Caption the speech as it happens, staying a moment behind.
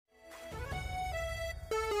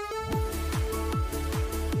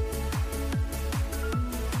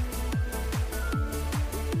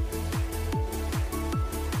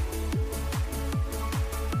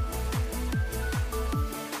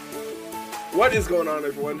What is going on,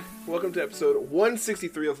 everyone? Welcome to episode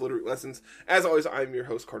 163 of Littleroot Lessons. As always, I'm your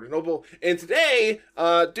host, Carter Noble, and today,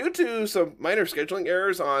 due to some minor scheduling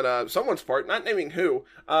errors on someone's part, not naming who,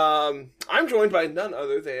 I'm joined by none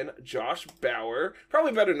other than Josh Bauer,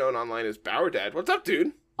 probably better known online as Bauerdad. What's up,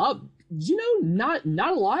 dude? Not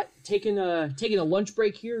a lot. Taking a lunch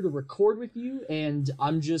break here to record with you, and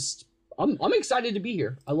I'm excited to be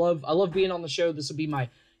here. I love being on the show. This will be my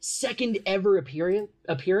second ever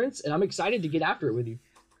appearance, and I'm excited to get after it with you.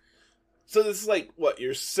 So this is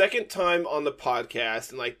your second time on the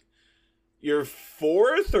podcast, and your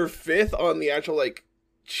fourth or fifth on the actual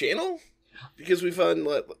channel? Because we've done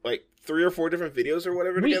 3 or 4 different videos or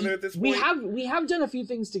whatever together at this point. We have done a few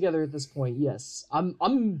things together at this point. Yes,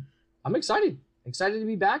 I'm excited to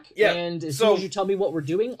be back. Yeah, and as soon as you tell me what we're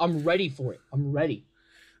doing, I'm ready for it. I'm ready.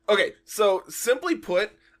 Okay, so simply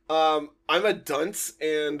put, I'm a dunce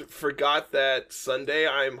and forgot that Sunday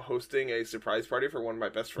I'm hosting a surprise party for one of my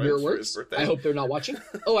best friends for his birthday. I hope they're not watching.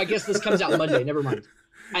 Oh, I guess this comes out Monday. Never mind.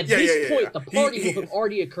 At this point, the party will have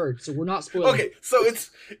already occurred, so we're not spoiling. Okay, so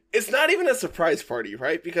it's not even a surprise party,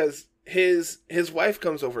 right? Because his wife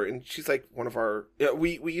comes over and she's like one of our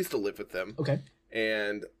we used to live with them. Okay.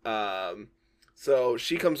 And so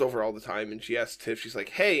she comes over all the time and she asks Tiff, she's like,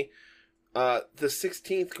 "Hey, the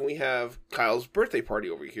 16th, can we have Kyle's birthday party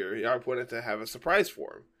over here? I wanted to have a surprise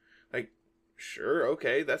for him." Like, sure,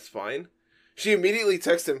 okay, that's fine. She immediately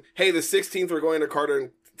texts him, "Hey, the 16th, we're going to Carter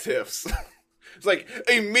and Tiff's." It's like,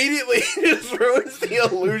 immediately just ruins the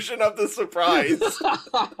illusion of the surprise.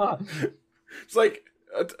 It's like,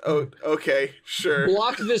 okay, sure.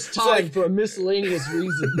 Block this time for a miscellaneous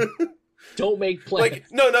reason. Don't make plans.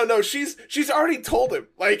 No, she's already told him.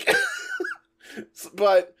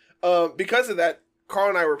 But because of that, Carl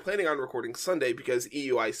and I were planning on recording Sunday because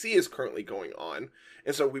EUIC is currently going on.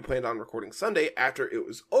 And so we planned on recording Sunday after it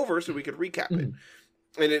was over so we could recap it.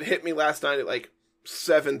 And it hit me last night at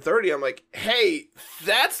 7:30. I'm like, "Hey,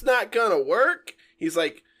 that's not gonna work." He's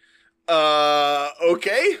like,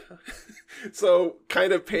 okay. So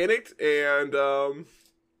kind of panicked and we're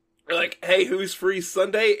like, "Hey, who's free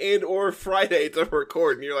Sunday and or Friday to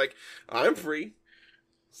record?" And you're like, "I'm free."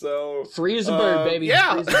 So free as a bird, baby.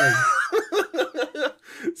 Yeah. Free as a bird.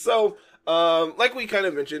 So, like we kind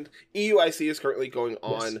of mentioned, EUIC is currently going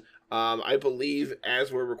on. Yes. I believe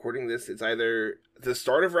as we're recording this, it's either the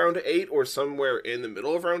start of round 8 or somewhere in the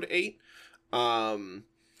middle of round 8. And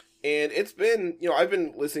it's been, I've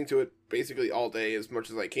been listening to it basically all day as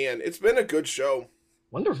much as I can. It's been a good show.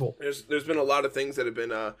 Wonderful. There's been a lot of things that have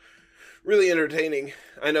been really entertaining.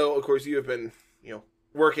 I know, of course, you have been,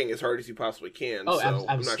 working as hard as you possibly can. Oh, so absolutely.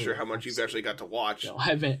 I'm not sure how much you've actually got to watch. No, I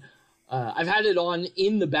haven't. I've had it on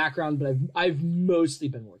in the background, but I've mostly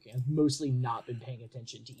been working. I've mostly not been paying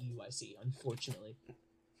attention to EUIC, unfortunately.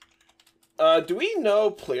 Do we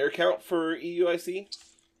know player count for EUIC?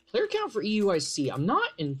 Player count for EUIC? I'm not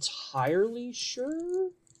entirely sure.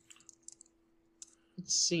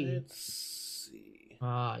 Let's see.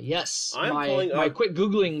 Yes. My quick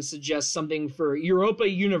Googling suggests something for Europa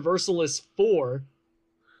Universalis 4.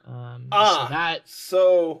 That'll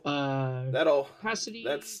capacity.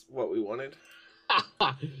 That's what we wanted.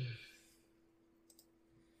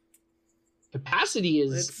 Capacity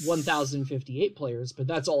is 1,058 players, but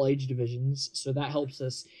that's all age divisions, so that helps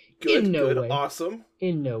us good, in no way. Awesome.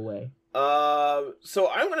 In no way. So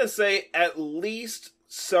I'm gonna say at least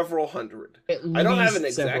several hundred. I don't have an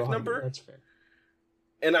exact number. That's fair.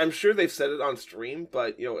 And I'm sure they've said it on stream,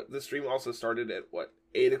 but the stream also started at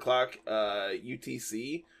 8 o'clock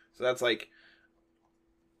UTC, so that's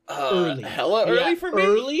early. Hella early for me.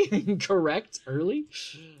 Early, correct. Early.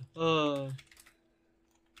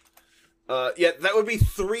 That would be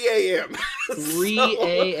 3 a.m. 3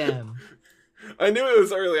 a.m. I knew it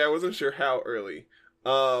was early. I wasn't sure how early.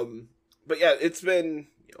 But yeah, it's been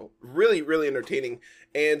really, really entertaining.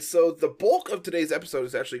 And so the bulk of today's episode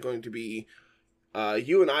is actually going to be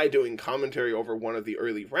you and I doing commentary over one of the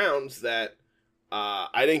early rounds that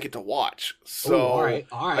I didn't get to watch. So all right.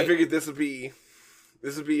 I figured this would be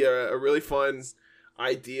a really fun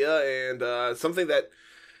idea and something that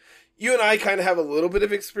you and I kind of have a little bit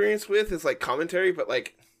of experience with is commentary, but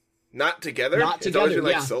not together. It's always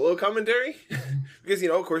been solo commentary because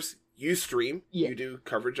of course you stream, you do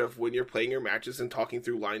coverage of when you're playing your matches and talking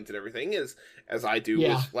through lines and everything as I do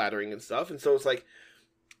with flattering and stuff. And so it's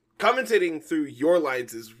commentating through your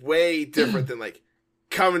lines is way different than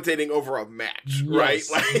commentating over a match, right?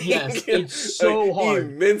 Yes, it's so hard.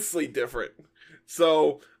 Immensely different.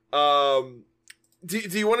 So, do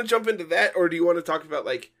you want to jump into that, or do you want to talk about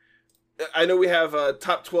I know we have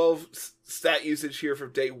top 12 stat usage here for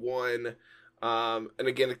day one. And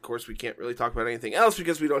again, of course, we can't really talk about anything else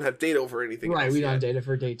because we don't have data over anything Right, else we yet. don't have data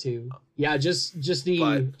for day 2. Yeah, just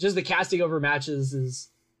the casting over matches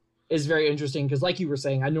is very interesting because, like you were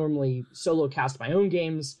saying, I normally solo cast my own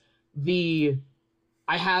games.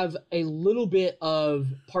 I have a little bit of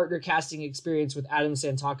partner casting experience with Adam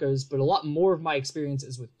Santakos, but a lot more of my experience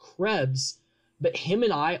is with Krebs. But him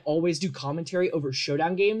and I always do commentary over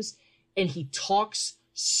Showdown games, and he talks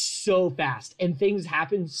so fast, and things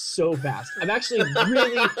happen so fast. I'm actually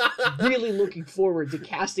really, really looking forward to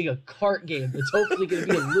casting a kart game that's hopefully going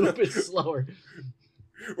to be a little bit slower.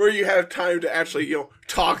 Where you have time to actually,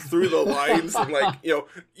 talk through the lines and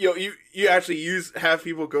you actually have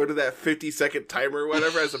people go to that 50-second timer or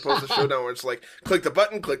whatever, as opposed to Showdown where it's like, click the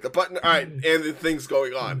button, all right, and the thing's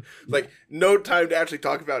going on. Like, no time to actually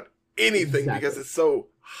talk about anything because it's so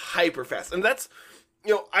hyper fast. And that's,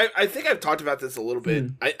 I think I've talked about this a little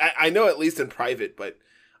bit. I know at least in private, but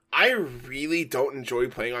I really don't enjoy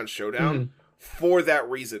playing on Showdown for that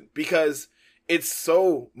reason, because it's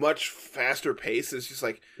so much faster paced. It's just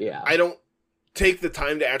like, I don't take the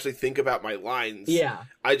time to actually think about my lines. Yeah.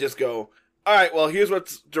 I just go, all right, well, here's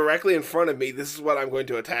what's directly in front of me. This is what I'm going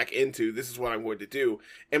to attack into. This is what I'm going to do.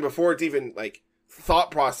 And before it's even, like, thought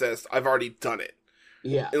processed, I've already done it.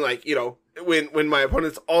 Yeah. And, like, when my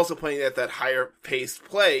opponent's also playing at that higher paced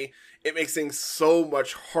play, it makes things so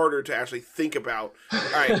much harder to actually think about. All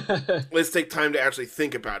right, let's take time to actually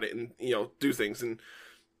think about it and, do things. And,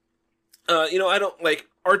 I don't, like,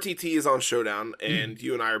 RTT is on Showdown, and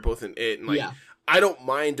you and I are both in it, and, like, I don't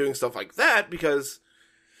mind doing stuff like that, because,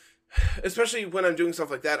 especially when I'm doing stuff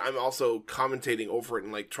like that, I'm also commentating over it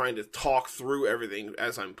and, like, trying to talk through everything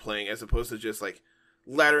as I'm playing, as opposed to just, like,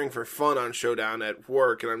 laddering for fun on Showdown at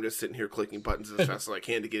work, and I'm just sitting here clicking buttons as fast as I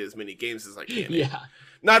can to get as many games as I can. Yeah.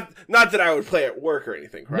 Not that I would play at work or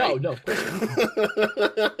anything, right? No.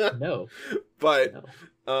 No. But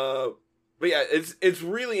yeah, it's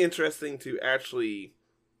really interesting to actually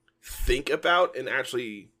think about and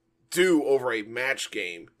actually do over a match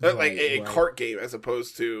game, like a kart game, as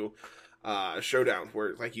opposed to Showdown,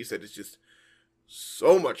 where, like you said, it's just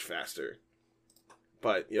so much faster.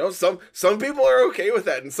 But some people are okay with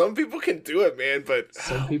that, and some people can do it, man. But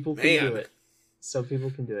some people can do it. Some people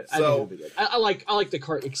can do it. I So, think it'll be good. I like the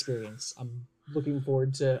kart experience. I'm looking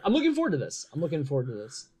forward to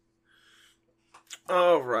this.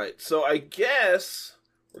 All right, so I guess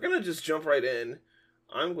we're gonna just jump right in.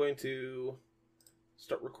 I'm going to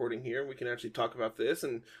start recording here. We can actually talk about this,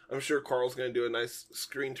 and I'm sure Carl's gonna do a nice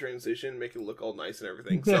screen transition, make it look all nice and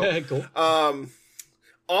everything. So, cool.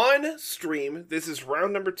 On stream, this is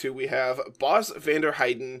round number 2. We have Boss Vander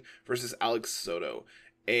Heiden versus Alex Soto.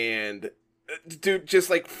 And, dude, just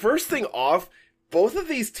like, first thing off, both of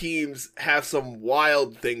these teams have some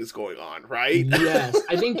wild things going on, right? Yes.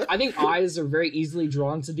 I think eyes are very easily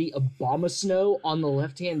drawn to the Abomasnow on the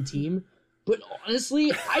left-hand team. But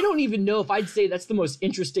honestly, I don't even know if I'd say that's the most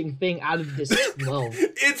interesting thing out of this 12.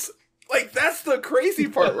 It's... like, that's the crazy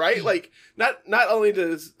part, right? Like, not only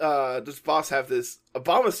does Boss have this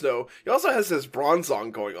Abomasnow, he also has this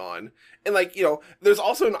Bronzong going on. And, like, there's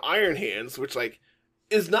also an Iron Hands, which, like,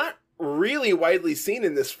 is not really widely seen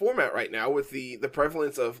in this format right now, with the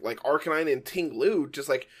prevalence of, like, Arcanine and Ting Lu, just,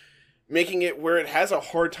 like, making it where it has a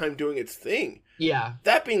hard time doing its thing. Yeah.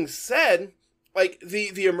 That being said, like,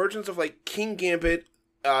 the emergence of, like, King Gambit,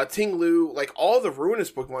 Ting Lu, like, all the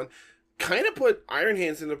Ruinous Pokemon, kind of put Iron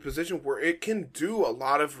Hands in a position where it can do a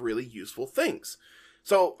lot of really useful things.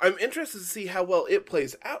 So I'm interested to see how well it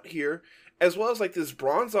plays out here, as well as, like, this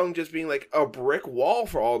Bronzong just being, like, a brick wall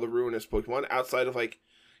for all the Ruinous Pokemon, outside of, like,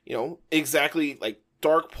 exactly, like,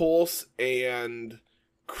 Dark Pulse and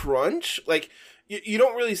Crunch. Like, you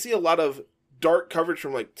don't really see a lot of dark coverage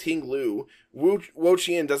from, like, Ting Lu.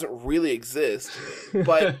 Wo-Chien doesn't really exist,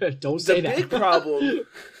 but don't say that. The big problem...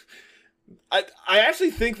 I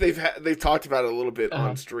actually think they've talked about it a little bit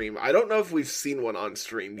on stream. I don't know if we've seen one on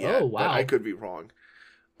stream yet, but I could be wrong.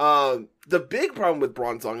 The big problem with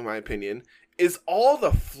Bronzong, in my opinion, is all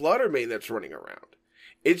the Flutter Mane that's running around.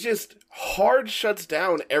 It just hard shuts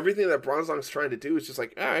down everything that Bronzong's trying to do. It's just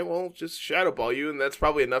like, all right, well, just Shadow Ball you, and that's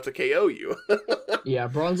probably enough to KO you. Yeah,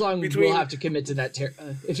 Bronzong will have to commit to that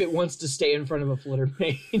if it wants to stay in front of a Flutter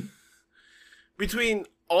Mane. Between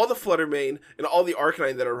all the Flutter Mane and all the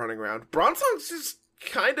Arcanine that are running around, Bronzong's just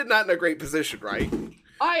kind of not in a great position, right?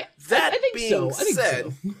 I think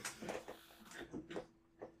so.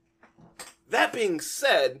 That being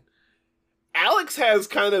said, Alex has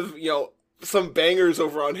kind of, some bangers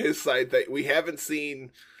over on his side that we haven't seen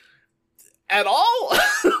at all.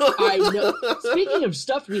 I know. Speaking of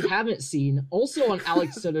stuff we haven't seen, also on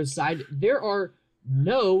Alex Soto's side, there are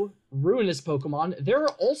no Ruinous Pokemon. There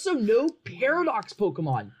are also no Paradox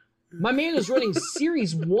Pokemon. My man is running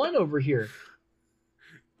Series 1 over here.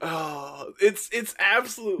 Oh, it's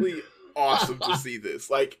absolutely awesome to see this.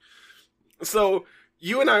 Like, so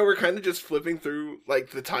you and I were kind of just flipping through like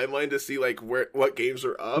the timeline to see like what games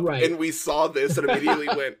are up, right. and we saw this and immediately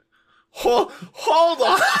went, hold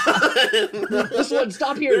on. This one,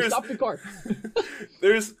 stop here, stop the car.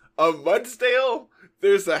 There's a Mudsdale,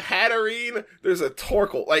 there's a Hatterene, there's a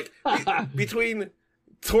Torkoal. Like, between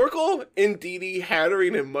Torkoal, Indeedee,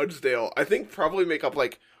 Hatterene, and Mudsdale, I think probably make up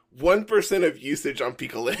like 1% of usage on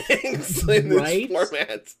Picolinks in this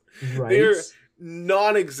format. Right. They're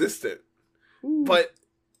non-existent. Ooh. But,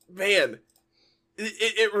 man,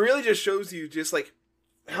 it really just shows you just like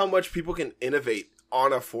how much people can innovate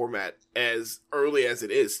on a format as early as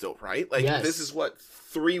it is still, right? Like, This is what,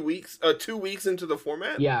 2 weeks into the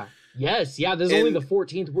format? Yeah. Yes. Yeah, this is only the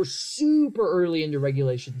 14th. We're super early into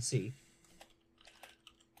Regulation C.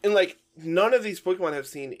 And, like, none of these Pokemon have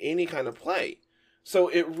seen any kind of play. So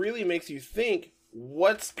it really makes you think,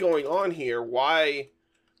 what's going on here? Why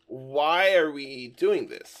are we doing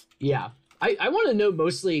this? Yeah. I want to know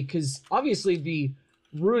mostly, because obviously the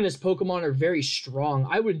Ruinous Pokemon are very strong.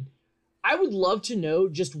 I would love to know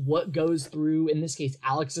just what goes through, in this case,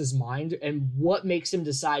 Alex's mind, and what makes him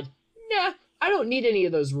decide, nah, I don't need any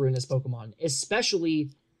of those Ruinous Pokemon, especially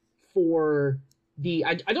for the...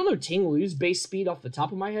 I don't know Ting Lu's base speed off the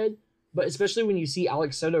top of my head, but especially when you see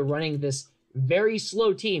Alex Soto running this very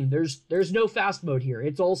slow team. There's no fast mode here.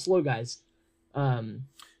 It's all slow guys. Ting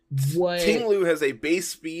Lu has a base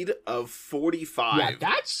speed of 45. Yeah,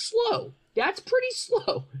 that's slow. That's pretty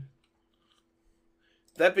slow.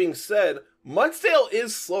 That being said, Mudsdale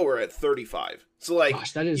is slower at 35. So, like,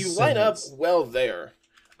 gosh, that is you so line nice. up well there.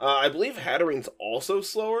 I believe Hatterene's also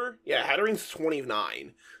slower. Yeah, Hatterene's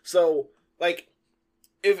 29. So, like,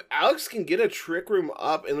 if Alex can get a Trick Room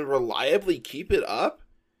up and reliably keep it up,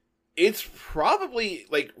 it's probably,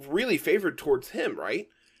 like, really favored towards him, right?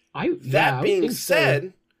 That being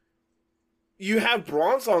said, you have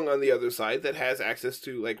Bronzong on the other side that has access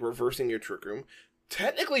to, like, reversing your Trick Room.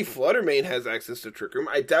 Technically, Fluttermane has access to Trick Room.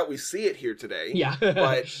 I doubt we see it here today. Yeah.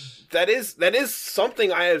 But that is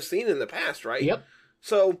something I have seen in the past, right? Yep.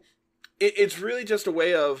 So, it's really just a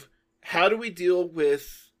way of, how do we deal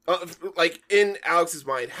with, like, in Alex's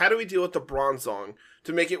mind, how do we deal with the Bronzong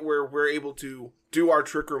to make it where we're able to do our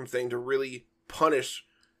Trick Room thing to really punish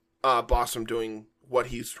Boss from doing what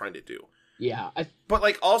he's trying to do? Yeah. But,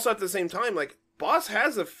 like, also at the same time, like, Boss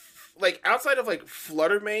has like, outside of, like,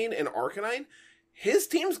 Fluttermane and Arcanine, his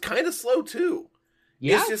team's kind of slow, too.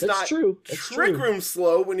 Yeah, it's just that's not true. That's Trick true. Room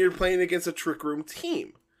slow when you're playing against a Trick Room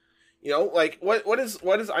team. You know, like, what is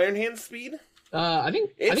Iron Hand's speed? I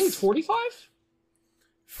think it's 45?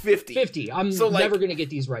 50. 50. I'm never going to get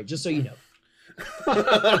these right, just so you know.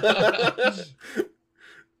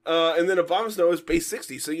 And then Abomasnow is base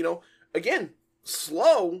 60. So, you know, again,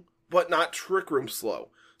 slow, but not Trick Room slow.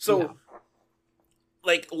 So,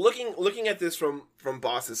 like, looking at this from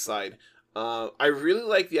Boss's side, I really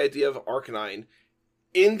like the idea of Arcanine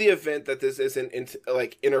in the event that this isn't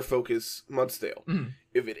like Inner Focus Mudsdale. Mm.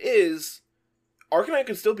 If it is, Arcanine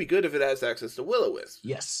can still be good if it has access to Will-O-Wisp.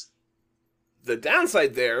 Yes. The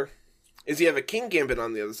downside there is you have a King Gambit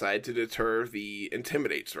on the other side to deter the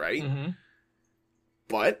Intimidates, right? Mm-hmm.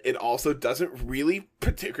 But it also doesn't really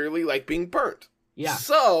particularly like being burnt. Yeah.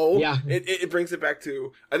 So, it brings it back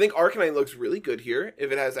to, I think Arcanine looks really good here.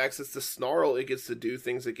 If it has access to Snarl, it gets to do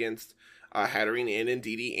things against Hatterene and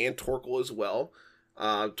Indeedee and Torkoal as well.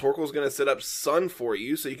 Torkoal's going to set up Sun for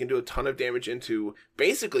you, so you can do a ton of damage into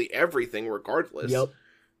basically everything regardless. Yep.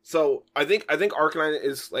 So, I think Arcanine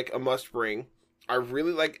is like a must bring. I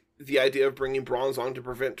really like the idea of bringing Bronzong to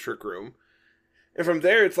prevent Trick Room. And from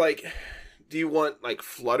there, it's like, do you want like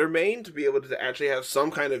Fluttermane to be able to actually have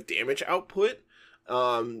some kind of damage output?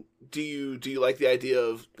 Do you like the idea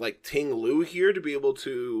of like Ting Lu here to be able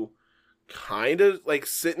to kind of like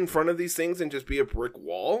sit in front of these things and just be a brick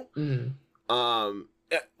wall? Mm-hmm.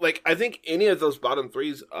 Like, I think any of those bottom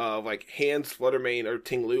threes of like Hands, Fluttermane, or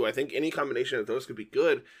Ting Lu, I think any combination of those could be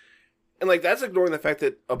good. And like, that's ignoring the fact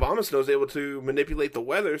that Abomasnow is able to manipulate the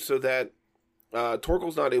weather so that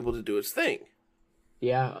Torkoal's not able to do its thing.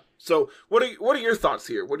 Yeah. So what are your thoughts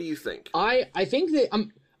here? What do you think? I think that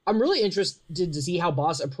I'm really interested to see how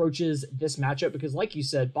Boss approaches this matchup, because like you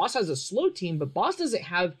said, Boss has a slow team, but Boss doesn't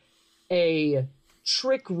have a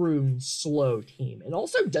Trick Room slow team, and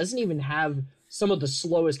also doesn't even have some of the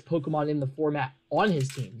slowest Pokemon in the format on his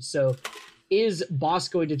team. So is Boss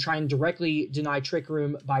going to try and directly deny Trick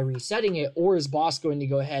Room by resetting it, or is Boss going to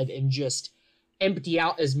go ahead and just empty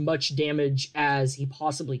out as much damage as he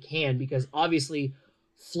possibly can, because obviously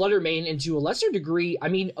Fluttermane, and to a lesser degree, I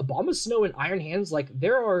mean, Abomasnow and Iron Hands, like,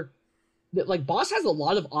 Boss has a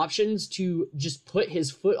lot of options to just put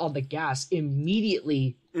his foot on the gas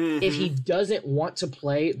immediately if he doesn't want to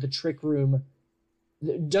play the Trick Room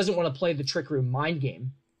mind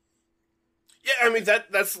game. Yeah, I mean,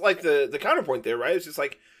 that's like the counterpoint there, right? It's just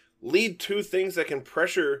like, lead two things that can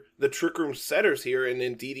pressure the Trick Room setters here in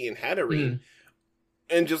Indeedee and Hatterene,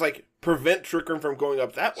 and just, like, prevent Trick Room from going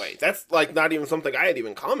up that way. That's, like, not even something I had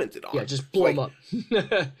even commented on. Yeah, just blow them up.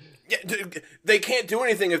 Yeah, they can't do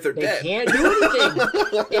anything if they're dead. They can't do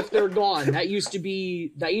anything if they're gone. That used to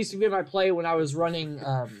be my play when I was running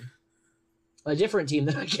a different team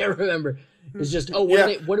that I can't remember. It's just,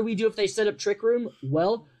 what do we do if they set up Trick Room?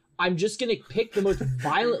 Well, I'm just going to pick the most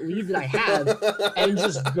violent lead that I have and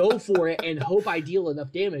just go for it and hope I deal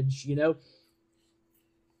enough damage, you know?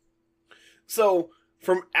 So,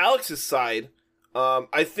 from Alex's side, I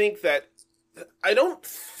don't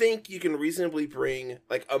think you can reasonably bring,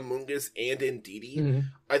 like, Amoonguss and Indeedee.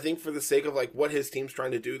 I think for the sake of, like, what his team's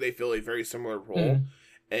trying to do, they fill a very similar role.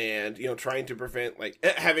 And, you know, trying to prevent, like,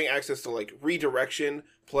 having access to, like, redirection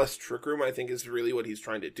plus Trick Room, I think is really what he's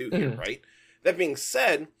trying to do here, right? That being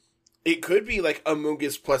said, it could be, like,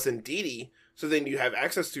 Amoonguss plus Indeedee, so then you have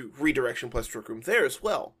access to redirection plus Trick Room there as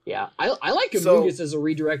well. Yeah, I like Amoonguss as a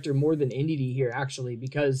redirector more than Indeedee here, actually,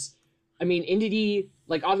 because, I mean, Indeedee,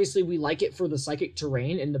 like, obviously we like it for the psychic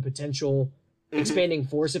terrain and the potential expanding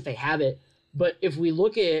force if they have it, but if we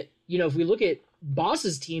look at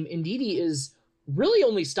Boss's team, Indeedee is really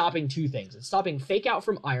only stopping two things. It's stopping Fake Out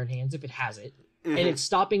from Iron Hands if it has it, and it's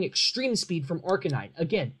stopping Extreme Speed from Arcanine,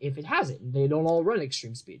 again, if it has it, and they don't all run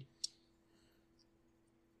Extreme Speed.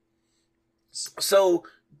 So,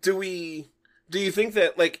 do you think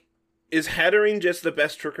that, like, is Hatterene just the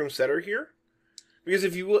best Trick Room setter here? Because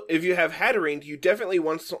if you have Hatterene, you definitely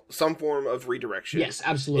want some form of redirection. Yes,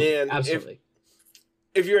 absolutely. And absolutely.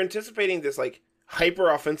 If you're anticipating this, like, hyper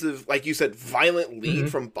offensive, like you said, violent lead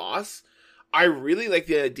from Boss, I really like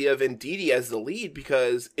the idea of Indeedee as the lead,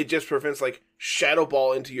 because it just prevents, like, Shadow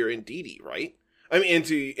Ball into your Indeedee, right? I mean,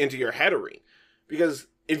 into your Hatterene. Because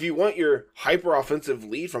if you want your hyper offensive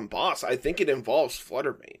lead from Boss, I think it involves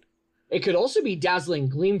Fluttermane. It could also be Dazzling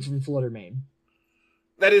Gleam from Fluttermane.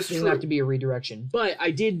 That is true. It doesn't have to be a redirection. But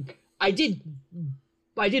I did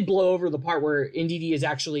blow over the part where Indeedee is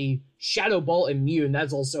actually Shadow Ball immune.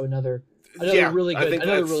 That's also another really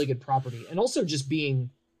good property. And also just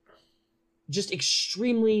being just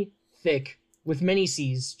extremely thick with many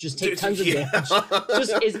C's, just take tons of damage.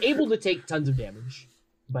 Just is able to take tons of damage.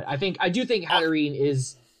 But I do think Hatterene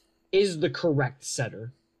is the correct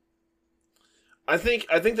setter. I think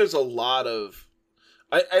there's a lot of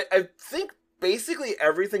I think basically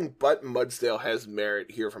everything but Mudsdale has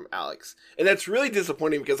merit here from Alex. And that's really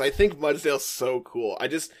disappointing, because I think Mudsdale's so cool.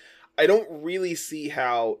 I don't really see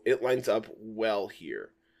how it lines up well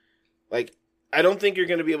here. Like, I don't think you're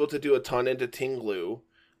going to be able to do a ton into Tinglu.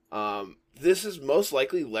 This is most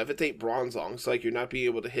likely Levitate Bronzong, so, like, you're not being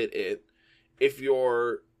able to hit it. If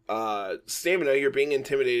you're Stamina, you're being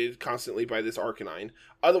intimidated constantly by this Arcanine.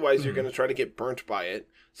 Otherwise, you're going to try to get burnt by it.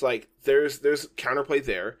 So, like, there's counterplay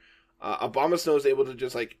there. Abomasnow is able to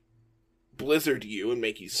just, like, blizzard you and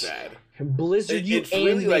make you sad. Blizzard you and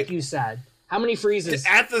really, make you sad. How many freezes?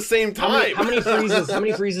 At the same time. How many freezes? How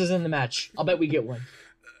many freezes in the match? I'll bet we get one.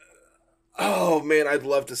 Oh, man, I'd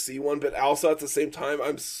love to see one, but also at the same time,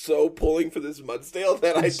 I'm so pulling for this Mudsdale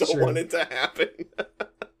that I don't want it to happen.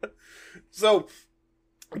 So,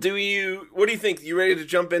 what do you think? You ready to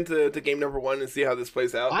jump into game number 1 and see how this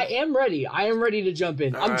plays out? I am ready. To jump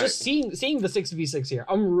in. I'm just seeing the 6v6 here.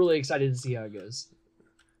 I'm really excited to see how it goes.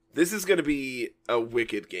 This is going to be a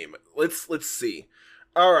wicked game. Let's see.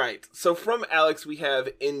 All right. So from Alex, we have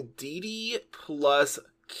Indeedee plus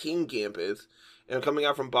King Gambit. And coming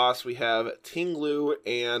out from Boss, we have Tinglu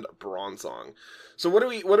and Bronzong. So what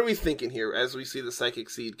are we thinking here as we see the Psychic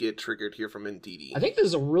Seed get triggered here from Indeedee? I think this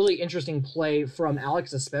is a really interesting play from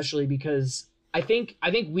Alex, especially because I think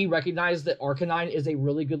we recognize that Arcanine is a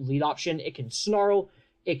really good lead option. It can snarl,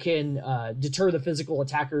 it can deter the physical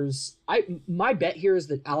attackers. My bet here is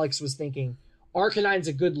that Alex was thinking Arcanine's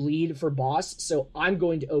a good lead for Boss, so I'm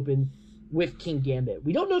going to open with King Gambit.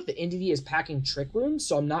 We don't know if the Indeedee is packing Trick Room,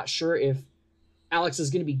 so I'm not sure if Alex is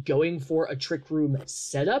going to be going for a Trick Room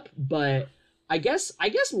setup, but I guess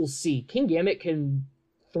we'll see. King Gambit can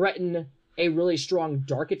threaten a really strong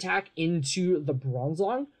dark attack into the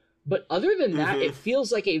Bronzong, but other than that, it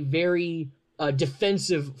feels like a very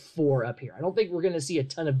defensive 4 up here. I don't think we're going to see a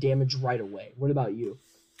ton of damage right away. What about you?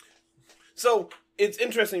 So, it's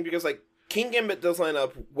interesting because, like, King Gambit does line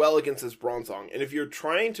up well against this Bronzong, and if you're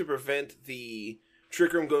trying to prevent the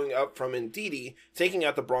Trick Room going up from Ndidi, taking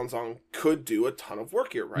out the Bronzong could do a ton of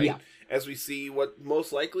work here, right? Yeah. As we see what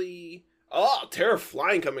most likely... Oh, Terror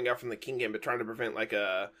Flying coming out from the King Gambit, trying to prevent like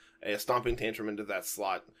a Stomping Tantrum into that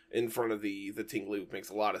slot in front of the Ting Loop. Makes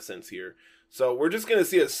a lot of sense here. So we're just gonna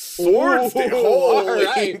see a sword stick. Holy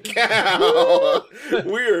right. cow!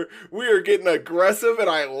 we are getting aggressive, and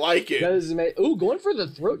I like it. That is amazing. Ooh, going for the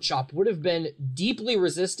throat chop would have been deeply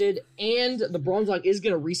resisted, and the Bronzong is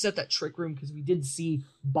gonna reset that Trick Room because we did see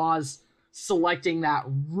Boz selecting that.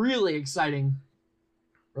 Really exciting.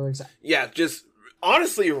 Really exciting. Yeah, just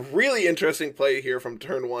honestly, really interesting play here from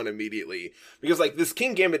turn one immediately, because like this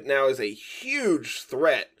King Gambit now is a huge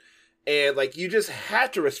threat. And like you just have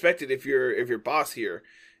to respect it if you're boss here.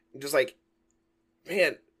 Just like,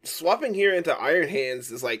 man, swapping here into Iron Hands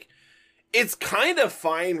is like, it's kind of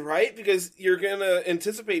fine, right? Because you're gonna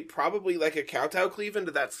anticipate probably like a Kowtow Cleave into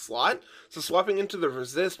that slot. So swapping into the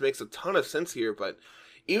resist makes a ton of sense here. But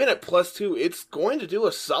even at +2, it's going to do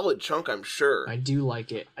a solid chunk, I'm sure. I do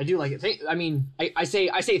like it. I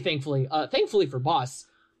say thankfully. Thankfully for boss,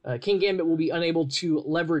 King Gambit will be unable to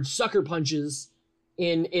leverage sucker punches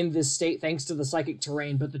in this state thanks to the psychic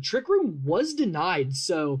terrain, but the Trick Room was denied,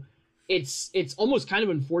 so it's almost kind of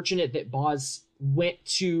unfortunate that Boz went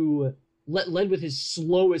to led with his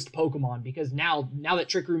slowest Pokemon, because now that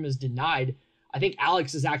Trick Room is denied, I think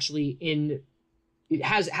Alex is actually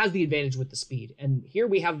has the advantage with the speed. And here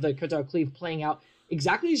we have the Kowtow Cleave playing out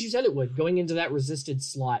exactly as you said it would, going into that resisted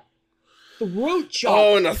slot. Throat chop.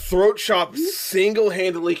 Oh, and a throat chop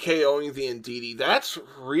single-handedly KOing the Ndidi. That's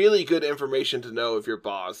really good information to know if you're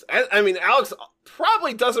boss. I mean, Alex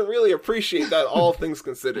probably doesn't really appreciate that, all things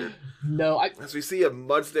considered. No, as we see a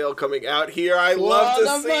Mudsdale coming out here, I love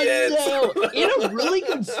to see it. In a really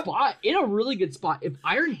good spot. If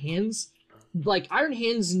Iron Hands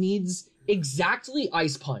needs exactly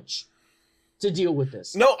Ice Punch to deal with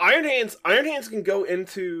this. No, Iron Hands can go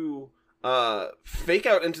into fake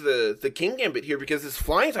out into the King Gambit here, because it's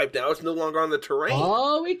flying type now. It's no longer on the terrain.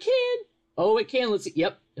 Oh, it can. Let's see.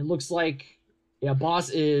 Yep, it looks like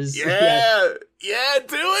boss is do it.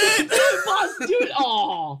 Boss, do it.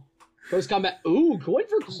 Oh, close combat. Ooh, going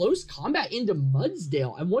for close combat into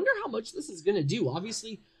Mudsdale. I wonder how much this is gonna do.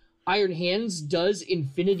 Obviously, Iron Hands does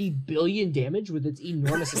infinity billion damage with its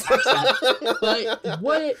enormous attack stat. But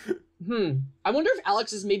what? I wonder if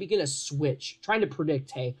Alex is maybe gonna switch, trying to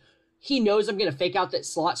predict. Hey, he knows I'm going to fake out that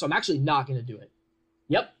slot, so I'm actually not going to do it.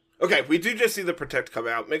 Yep. Okay, we do just see the Protect come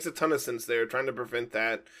out. Makes a ton of sense there, trying to prevent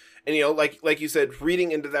that. And, like you said,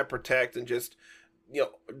 reading into that Protect and just,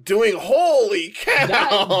 doing holy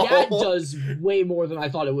cow! That does way more than I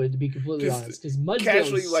thought it would, to be completely honest. Because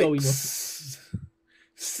Mudsdale is so enormous.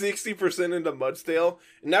 60% into Mudsdale.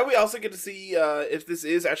 And now we also get to see if this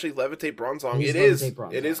is actually Levitate Bronzong. It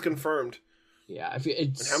is confirmed. Yeah,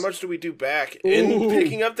 and how much do we do back in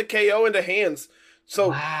picking up the KO into hands?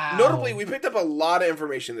 So notably, we picked up a lot of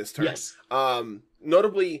information this turn. Yes.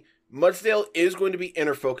 Notably, Mudsdale is going to be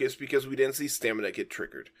inner focused because we didn't see Stamina get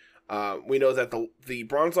triggered. We know that the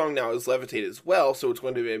Bronzong now is Levitate as well, so it's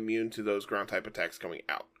going to be immune to those ground type attacks coming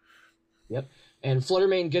out. Yep. And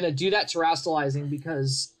Fluttermane gonna do that terastallizing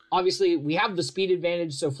because obviously we have the speed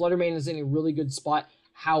advantage, so Fluttermane is in a really good spot.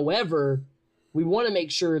 However, we want to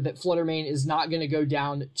make sure that Fluttermane is not going to go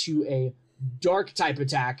down to a dark type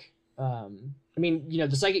attack. The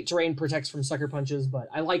psychic terrain protects from sucker punches, but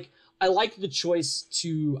I like the choice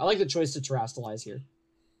to terastallize here.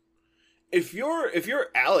 If you're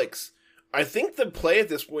Alex, I think the play at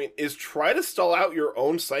this point is try to stall out your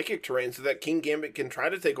own psychic terrain so that King Gambit can try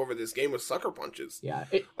to take over this game with sucker punches. Yeah.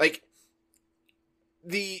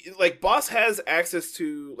 Boss has access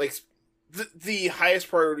to the highest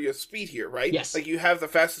priority of speed here, right? Yes. You have the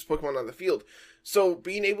fastest Pokemon on the field. So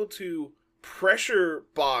being able to pressure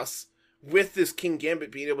Boss with this King Gambit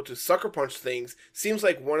being able to sucker punch things seems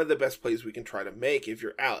like one of the best plays we can try to make if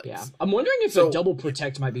you're Alex. Yeah. I'm wondering if a double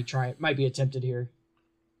protect might be attempted here.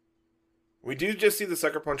 We do just see the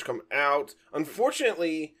sucker punch come out.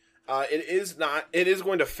 Unfortunately, it is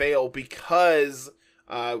going to fail because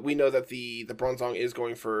we know that the Bronzong is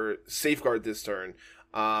going for Safeguard this turn.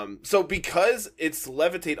 So because it's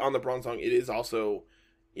Levitate on the Bronzong, it is also,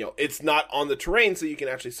 it's not on the terrain, so you can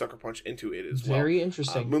actually sucker punch into it as well. Very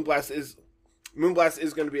interesting. Moonblast is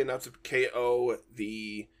going to be enough to KO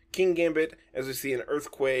the King Gambit, as we see an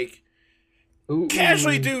Earthquake.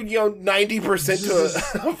 Casually do 90% to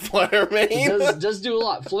Fluttermane. Does do a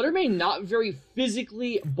lot. Fluttermane not very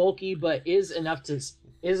physically bulky, but is enough to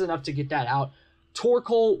get that out.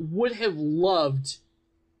 Torkoal would have loved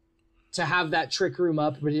to have that Trick Room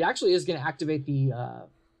up, but it actually is going to activate the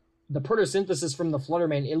photosynthesis from the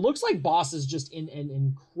Fluttermane. It looks like Boss is just in an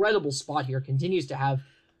incredible spot here. Continues to have,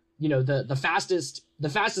 the fastest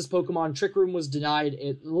Pokemon. Trick Room was denied.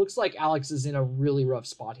 It looks like Alex is in a really rough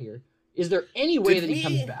spot here. Is there any way that he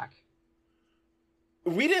comes back?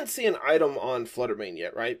 We didn't see an item on Fluttermane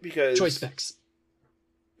yet, right? Because Choice Specs.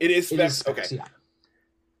 It is specs. Okay. Yeah.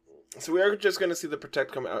 So we are just going to see the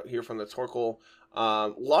Protect come out here from the Torkoal.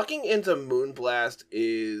 Locking into Moonblast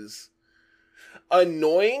is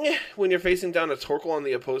annoying when you're facing down a Torkoal on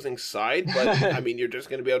the opposing side, but I mean, you're just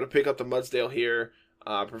going to be able to pick up the Mudsdale here,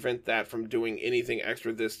 prevent that from doing anything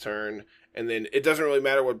extra this turn, and then it doesn't really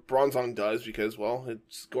matter what Bronzong does because, well,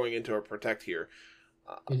 it's going into a Protect here.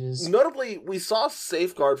 It is. Notably, we saw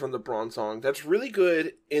Safeguard from the Bronzong. That's really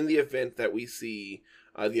good in the event that we see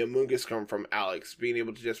the Amoonguss come from Alex, being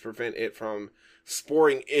able to just prevent it from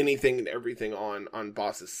sporing anything and everything on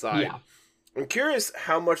Boss's side. Yeah. I'm curious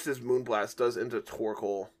how much this Moonblast does into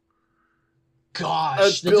Torkoal.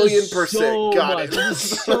 Gosh, 1,000,000,000%. So Got much. it. That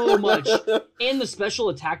is so much. And the special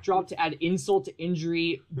attack drop to add insult to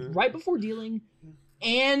injury right before dealing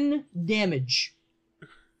and damage.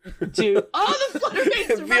 The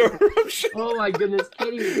Fluttermane survived. The Eruption. Oh my goodness,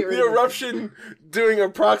 can't even get rid The of it. Eruption doing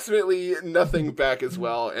approximately nothing back as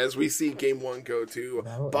well, as we see Game 1 go to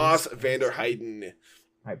Boss Vanderheiden. All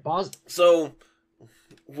right, Boss. So,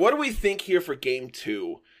 what do we think here for Game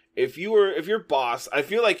 2? If you're Boss, I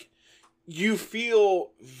feel like you feel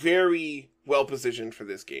very well positioned for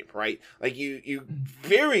this game, right? Like you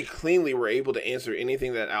very cleanly were able to answer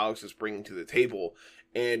anything that Alex is bringing to the table,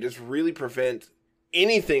 and just really prevent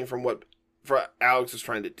anything from what Alex is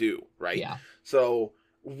trying to do, right? Yeah. So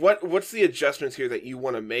what's the adjustments here that you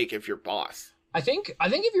want to make if you're Boss? I think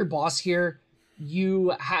if you're Boss here,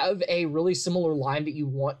 you have a really similar line that you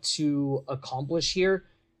want to accomplish here.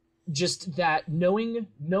 Just that knowing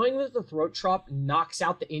that the Throat Chop knocks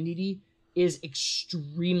out the NDD is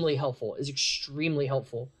extremely helpful.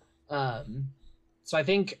 So I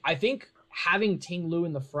think having Ting Lu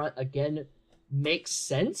in the front again makes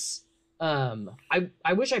sense.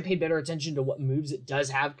 I wish I paid better attention to what moves it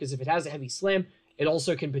does have, because if it has a Heavy Slam, it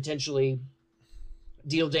also can potentially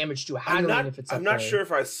deal damage to a Hatterene if it's I'm not sure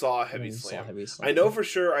if I saw Heavy Slam. I know for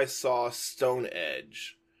sure I saw Stone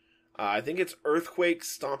Edge. I think it's Earthquake,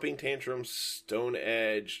 Stomping Tantrum, Stone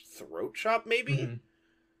Edge, Throat Chop, maybe? Mm-hmm.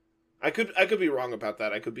 I could be wrong about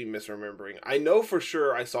that. I could be misremembering. I know for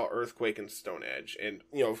sure I saw Earthquake and Stone Edge, and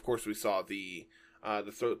of course we saw the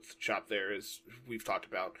Throat Chop there, as we've talked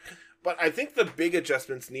about. But I think the big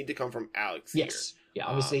adjustments need to come from Alex here. Yes. Yeah,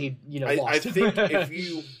 obviously, I lost. think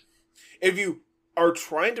if you are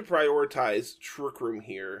trying to prioritize Trick Room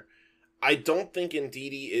here, I don't think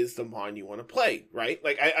Indeedee is the mon you want to play, right?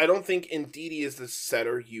 Like, I don't think Indeedee is the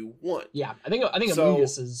setter you want. Yeah, I think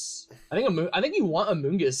Amoonguss is. I think you want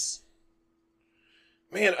Amoonguss.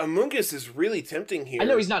 Man, Amoonguss is really tempting here. I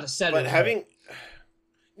know he's not a setter, but having.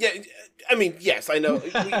 Yeah, I mean, yes, I know.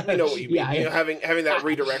 We know what you mean. Yeah, having that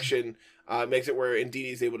redirection makes it where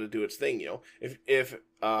Indeedee is able to do its thing. If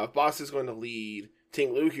Boss is going to lead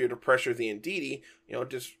Ting Lu here to pressure the Indeedee,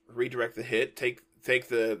 just redirect the hit, take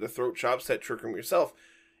the Throat Chop, set Trick Room yourself.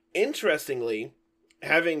 Interestingly,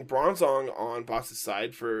 having Bronzong on Boss's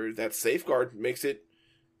side for that safeguard makes the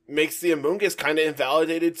Amoonguss kind of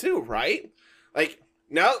invalidated too, right? Like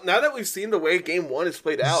now that we've seen the way Game 1 is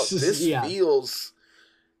played out, this feels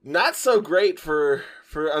not so great for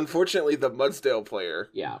unfortunately the Mudsdale player.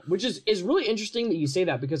 Yeah, which is really interesting that you say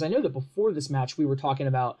that, because I know that before this match we were talking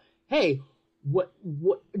about, hey, what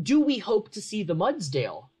do we hope to see the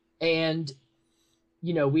Mudsdale? And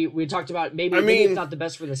we talked about maybe it's not the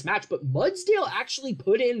best for this match, but Mudsdale actually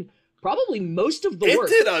put in probably most of the work.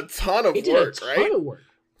 It did a ton of work, right? It did a ton of work.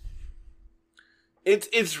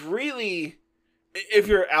 It's really, if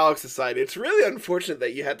you're Alex's side, it's really unfortunate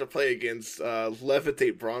that you had to play against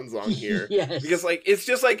Levitate Bronzong here. Yes. Because it's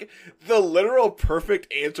just the literal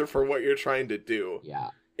perfect answer for what you're trying to do. Yeah.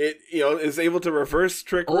 It is able to reverse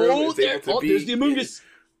Trick Room. There's the Amoonguss.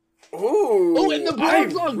 Ooh. And the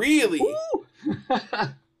Bronzong.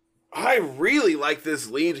 I really like this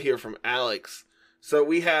lead here from Alex. So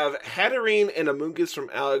we have Hatterene and Amoonguss from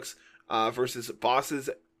Alex versus Bosses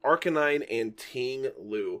Arcanine and Ting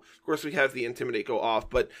Lu. Of course, we have the Intimidate go off,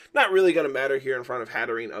 but not really going to matter here in front of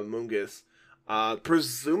Hatterene Amoonguss.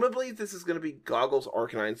 Presumably, this is going to be Goggles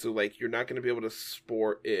Arcanine, so you're not going to be able to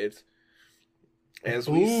spore it. As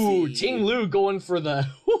we see, Ting Lu going for the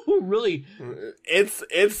really. It's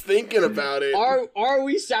thinking about it. Are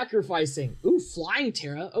we sacrificing? Ooh, Flying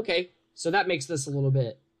Terra. Okay, so that makes this a little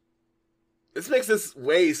bit This makes this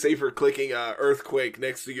way safer clicking Earthquake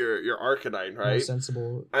next to your Arcanine, right? More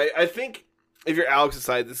sensible. I think if you're Alex's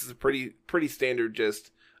side, this is a pretty standard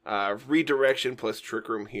just redirection plus Trick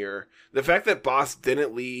Room here. The fact that Boss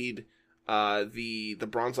didn't lead the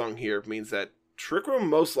Bronzong here means that Trick Room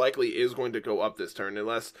most likely is going to go up this turn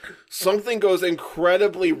unless something goes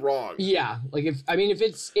incredibly wrong. Yeah, like if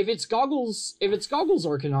it's Goggles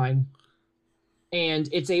Arcanine and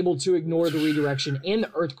it's able to ignore the redirection and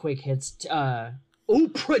the Earthquake hits,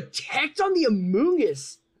 Protect on the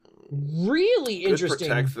Amoonguss. Really interesting.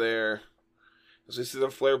 Good Protect there. As we see the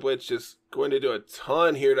Flare Blitz just going to do a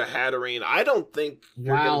ton here to Hatterene. I don't think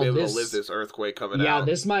you're going to be able to live this Earthquake coming out.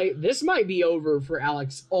 Yeah, this might be over for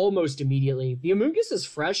Alex almost immediately. The Amoonguss is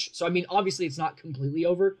fresh, so I mean, obviously it's not completely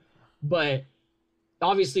over, but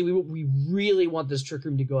obviously we really want this Trick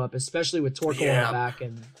Room to go up, especially with Torkoal in the back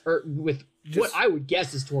or with what I would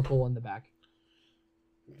guess is Torkoal in the back.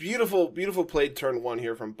 Beautiful played turn 1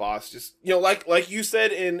 here from Boss. Just, like you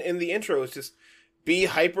said in the intro, it's just be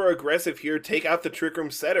hyper aggressive here, take out the Trick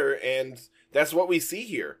Room setter, and that's what we see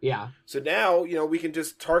here. Yeah. So now, we can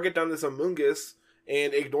just target down this Amoonguss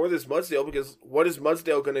and ignore this Mudsdale, because what is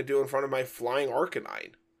Mudsdale going to do in front of my flying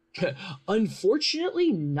Arcanine?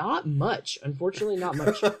 Unfortunately, not much.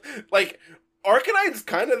 Like, Arcanine's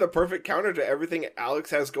kind of the perfect counter to everything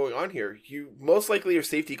Alex has going on here. You most likely are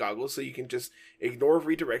safety goggles, so you can just ignore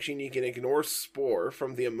redirection, you can ignore Spore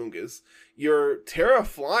from the Amoonguss. You're Terra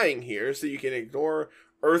Flying here, so you can ignore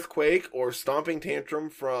Earthquake or Stomping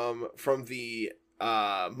Tantrum from the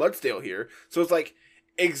Mudsdale here. So it's like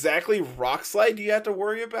exactly Rock Slide you have to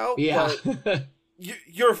worry about. Yeah. But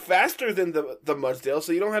you're faster than the Mudsdale,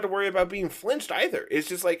 so you don't have to worry about being flinched either. It's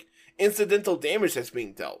just like incidental damage that's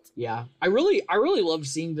being dealt. Yeah, I really love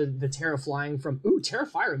seeing the Terra Flying from Terra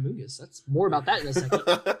Fire Amoonguss. That's more about that in a second.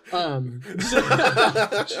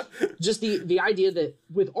 Just the idea that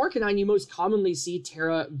with Arcanine you most commonly see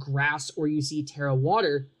Terra Grass or you see Terra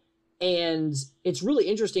Water, and it's really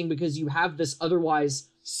interesting because you have this otherwise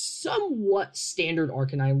somewhat standard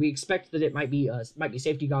Arcanine. We expect that it might be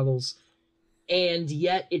safety goggles. And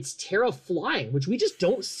yet it's Terra Flying, which we just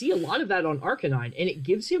don't see a lot of that on Arcanine, and it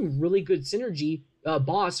gives him really good synergy,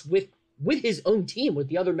 Boss, with his own team, with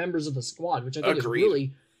the other members of the squad, which I think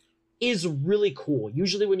is really cool.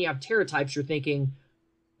 Usually when you have Terra types, you're thinking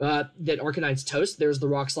that Arcanine's toast. There's the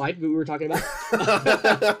Rock Slide we were talking about.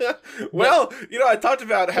 Well, I talked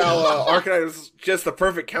about how Arcanine is just the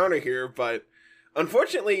perfect counter here, but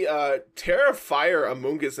unfortunately, Terra Fire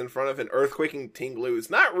Amoonguss in front of an Earthquaking Tinglu is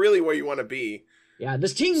not really where you want to be. Yeah,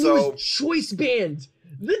 this Tinglu is Choice Band.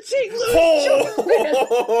 The Tinglu is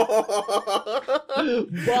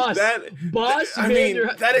Choice Band. Boss.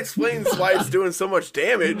 That explains why it's doing so much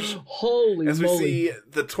damage. Holy As moly. we see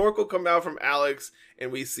the Torkoal come out from Alex,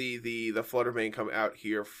 and we see the Fluttermane come out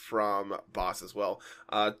here from Boss as well.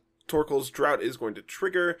 Torkoal's Drought is going to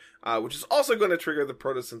trigger, which is also going to trigger the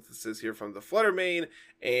Photosynthesis here from the Fluttermane.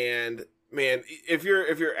 And man, if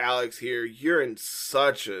you're Alex here, you're in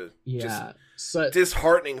such a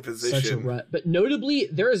disheartening position. Such a rut. But notably,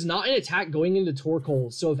 there is not an attack going into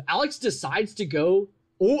Torkoal. So if Alex decides to go,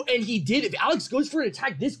 and he did. If Alex goes for an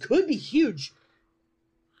attack, this could be huge.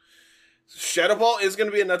 Shadow Ball is going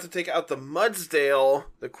to be enough to take out the Mudsdale.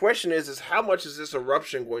 The question is how much is this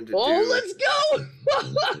Eruption going to do? Oh, let's go!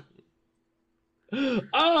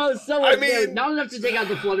 Not enough to take out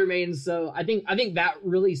the Fluttermane, so I think that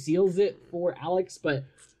really seals it for Alex, but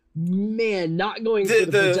man, not going for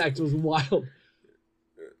the Protect was wild.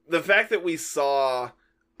 The fact that we saw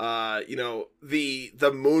the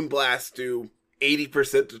Moonblast do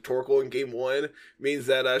 80% to Torkoal in game 1 means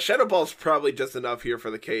that Shadow Ball's probably just enough here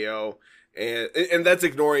for the KO. And that's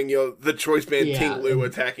ignoring, the Choice Band Tinglu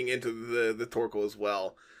attacking into the Torkoal as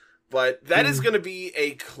well. But that is going to be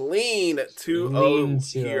a clean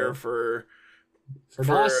 2-0 here for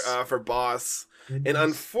Boss. And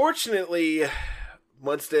unfortunately,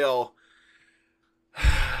 Mudsdale,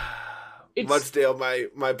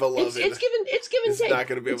 my beloved, it's give and take. Not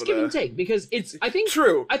going to be able to give and take because I think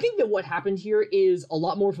that what happened here is a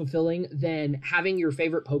lot more fulfilling than having your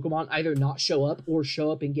favorite Pokemon either not show up or show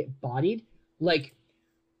up and get bodied. Like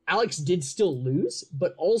Alex did still lose,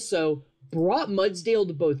 but also brought Mudsdale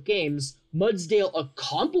to both games. Mudsdale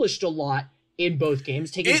accomplished a lot in both games,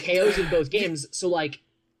 taking KOs in both games. So, like,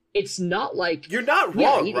 it's not like... You're not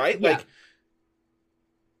wrong, right? Yeah. Like,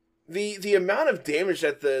 the amount of damage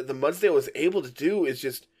that the Mudsdale was able to do is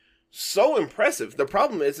just so impressive. The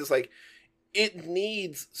problem is like, it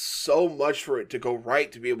needs so much for it to go right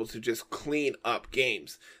to be able to just clean up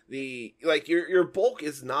games. Your bulk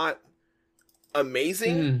is not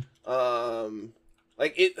amazing.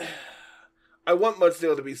 I want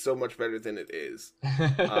Mudsdale to be so much better than it is.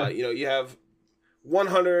 You have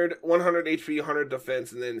 100 HP, 100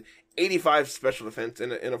 defense, and then 85 special defense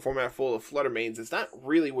in a format full of Flutter Mains. It's not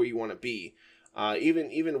really where you want to be.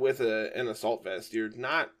 Even with an assault vest, you're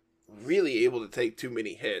not really able to take too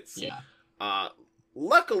many hits. Yeah.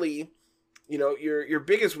 Luckily, your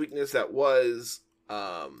biggest weakness that was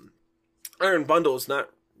Iron Bundle is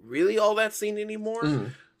not really all that seen anymore.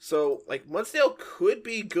 Mm. So, Mudsdale could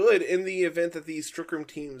be good in the event that these Trick Room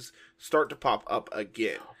teams start to pop up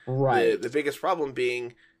again. Right. The biggest problem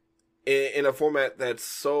being in a format that's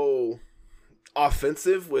so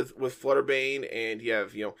offensive with Flutterbane, and you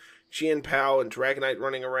have, Chien Pao and Dragonite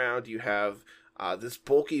running around. You have this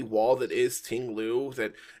bulky wall that is Ting Lu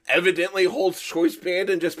that evidently holds Choice Band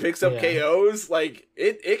and just picks up KOs.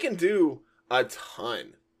 It can do a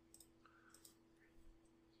ton.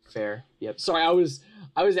 Fair. Yep. Sorry, I was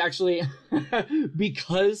actually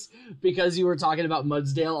because you were talking about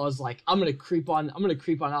Mudsdale, I was like, I'm gonna creep on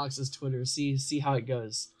Alex's Twitter, see how it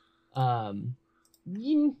goes.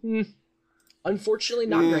 Unfortunately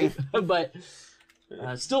not great, but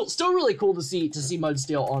still really cool to see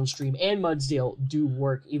Mudsdale on stream, and Mudsdale do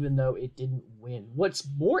work even though it didn't win. What's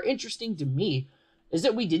more interesting to me is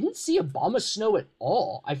that we didn't see Abomasnow at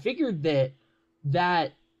all. I figured that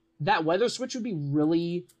weather switch would be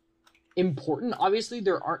really important. Obviously,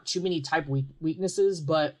 there aren't too many type weaknesses,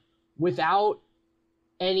 but without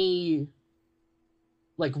any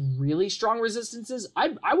really strong resistances,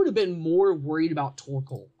 I would have been more worried about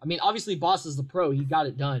Torkoal. I mean, obviously, Boss is the pro; he got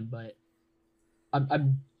it done. But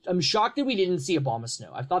I'm shocked that we didn't see Abomasnow.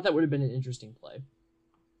 I thought that would have been an interesting play.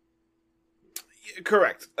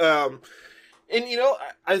 Correct. And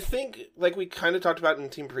I think we kind of talked about in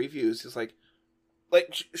team previews, is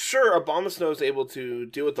sure, Abomasnow is able to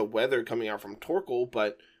deal with the weather coming out from Torkoal,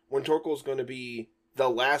 but when Torkoal is going to be the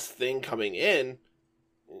last thing coming in,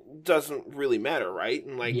 doesn't really matter, right?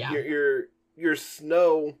 And your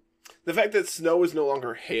snow, the fact that snow is no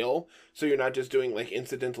longer hail, so you're not just doing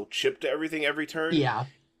incidental chip to everything every turn,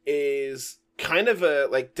 is kind of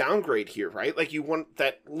a downgrade here, right? You want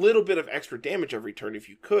that little bit of extra damage every turn if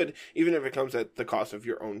you could, even if it comes at the cost of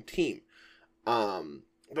your own team.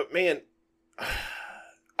 But man,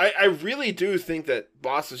 I really do think that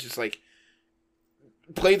Boss is just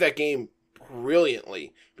played that game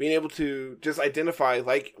brilliantly, being able to just identify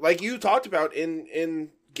like you talked about in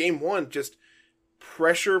game one, just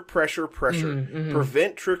pressure,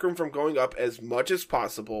 prevent Trick Room from going up as much as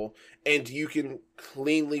possible, and you can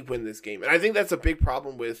cleanly win this game. And I think that's a big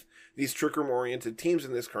problem with these Trick Room oriented teams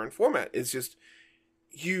in this current format. It's just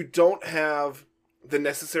you don't have the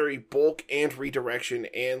necessary bulk and redirection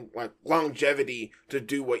and longevity to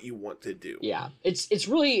do what you want to do. Yeah, it's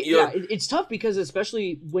really it's tough, because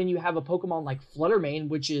especially when you have a Pokemon like Fluttermane,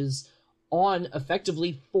 which is on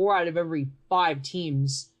effectively 4 out of every 5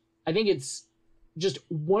 teams. I think it's just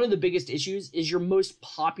one of the biggest issues is your most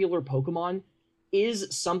popular Pokemon is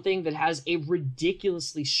something that has a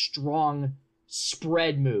ridiculously strong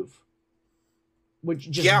spread move, which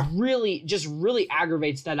really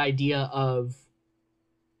aggravates that idea of,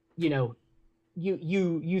 you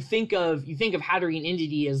think of Hatterene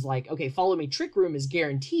Entity as okay, follow me Trick Room is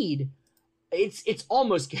guaranteed. It's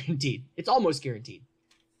almost guaranteed. It's almost guaranteed.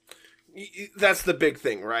 That's the big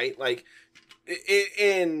thing, right?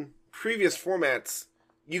 In previous formats,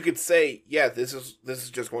 you could say, yeah, this is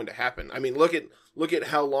just going to happen. I mean, look at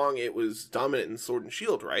how long it was dominant in Sword and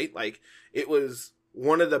Shield, right? It was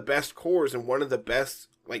one of the best cores and one of the best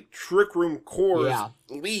Trick Room cores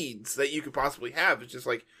leads that you could possibly have. It's just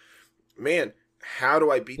man, how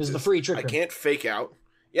do I beat this? The free Trick Room. I can't fake out.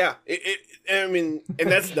 Yeah, and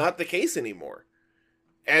that's not the case anymore.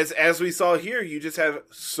 As we saw here, you just have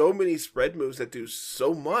so many spread moves that do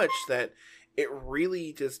so much that it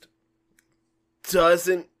really just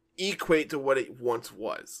doesn't equate to what it once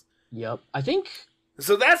was. Yep, I think.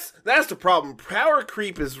 So that's the problem. Power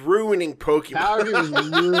creep is ruining Pokemon. Power creep is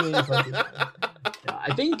ruining Pokemon. Yeah,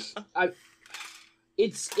 I think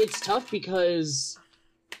it's tough because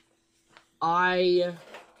I'm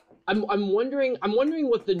wondering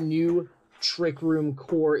what the new Trick Room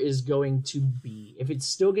core is going to be. If it's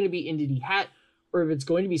still going to be Entity Hat, or if it's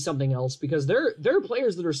going to be something else, because there are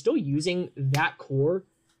players that are still using that core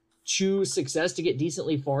to success to get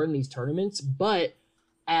decently far in these tournaments. But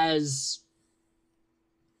as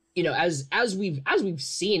we've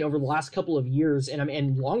seen over the last couple of years,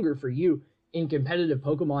 and longer for you in competitive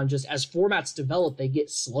Pokemon, just as formats develop, they get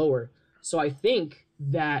slower. So I think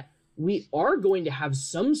that we are going to have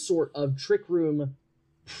some sort of Trick Room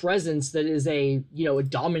presence that is a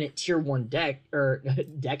dominant tier 1 deck or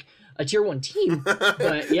a tier 1 team.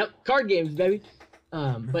 But yep, card games, baby.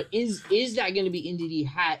 But is that going to be NDD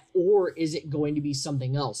hat, or is it going to be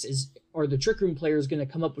something else? Are the Trick Room players going to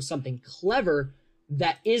come up with something clever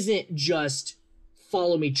that isn't just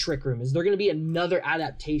follow me Trick Room? Is there going to be another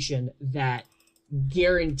adaptation that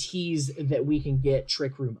guarantees that we can get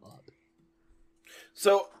Trick Room up?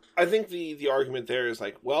 So I think the argument there is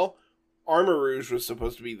like, well, Armor Rouge was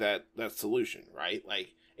supposed to be that solution, right?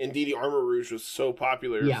 Like, indeed, Armor Rouge was so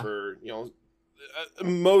popular for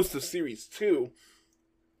most of Series 2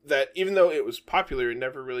 that even though it was popular, it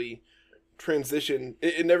never really transitioned.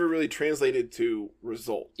 It never really translated to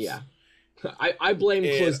results. Yeah, I blame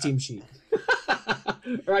closed team sheet,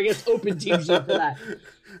 or I guess open team sheet for that.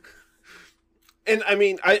 And I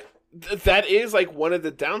mean, that is like one of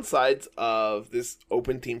the downsides of this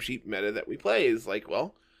open team sheet meta that we play is like,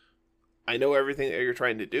 well, I know everything that you're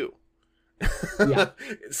trying to do. Yeah.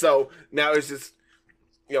 So now it's just,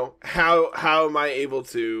 how am I able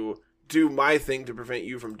to do my thing to prevent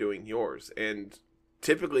you from doing yours? And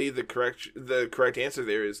typically the correct answer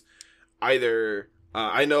there is either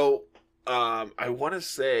I know I want to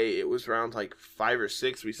say it was around like 5 or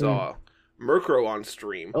 6 we saw Murkrow on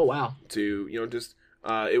stream. Oh wow. To just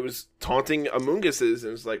it was taunting Amoonguses,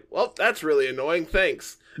 and it's like, well, that's really annoying.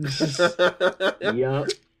 Thanks.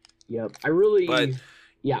 Yep. I really,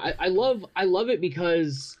 I love it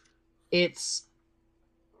because it's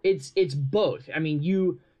both. I mean,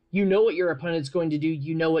 you know what your opponent's going to do.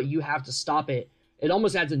 You know what you have to stop it. It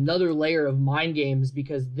almost adds another layer of mind games,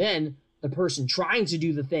 because then the person trying to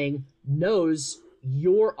do the thing knows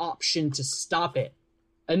your option to stop it.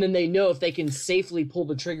 And then they know if they can safely pull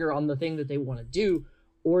the trigger on the thing that they want to do,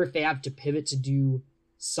 or if they have to pivot to do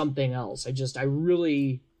something else. I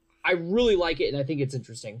really like it, and I think it's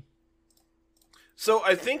interesting. So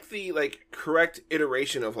I think the correct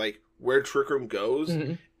iteration of where Trick Room goes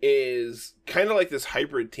is kind of like this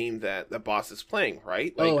hybrid team that the boss is playing,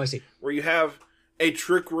 right? I see. Where you have a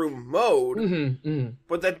Trick Room mode,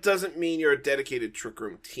 but that doesn't mean you're a dedicated Trick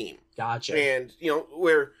Room team. Gotcha. And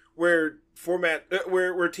where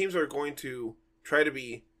teams are going to try to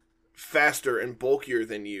be faster and bulkier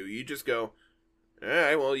than you, you just go, all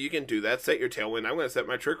right, well, you can do that. Set your Tailwind. I'm going to set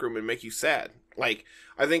my Trick Room and make you sad. I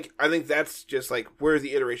think that's just where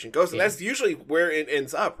the iteration goes, and that's usually where it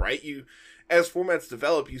ends up, right? You, as formats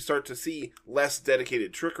develop, you start to see less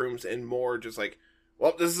dedicated Trick Rooms and more just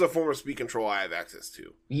well, this is a form of speed control I have access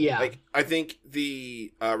to. Yeah. I think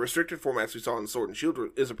the restricted formats we saw in Sword and Shield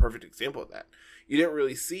is a perfect example of that. You didn't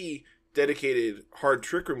really see dedicated hard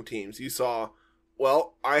Trick Room teams. You saw,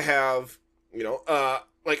 well, I have,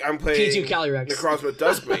 I'm playing P2 Calyrex. Necrozma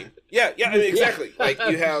Duskmane. Yeah, I mean, exactly.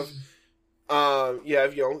 You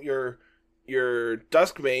have your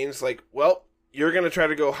Duskmane's well, you're going to try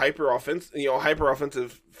to go hyper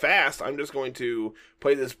offensive fast. I'm just going to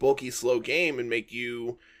play this bulky, slow game and make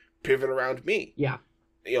you pivot around me. Yeah.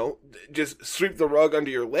 Just sweep the rug under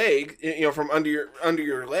your leg, from under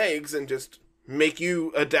your legs, and just make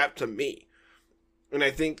you adapt to me. And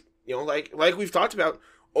I think, like we've talked about,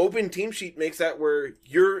 open team sheet makes that where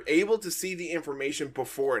you're able to see the information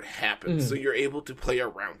before it happens, so you're able to play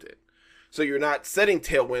around it. So you're not setting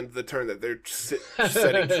Tailwind the turn that they're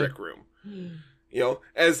setting Trick Room.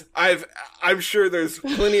 As I'm sure there's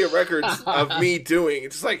plenty of records of me doing.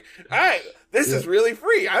 It's just all right, this is really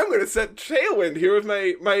free. I'm going to set Tailwind here with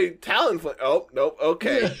my Talonflame. Oh, nope.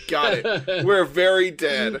 Okay, got it. We're very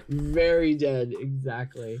dead. Very dead,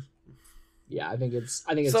 exactly. Yeah, I think it's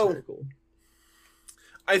very cool.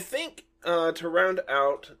 I think to round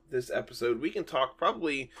out this episode, we can talk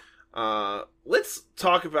probably. Let's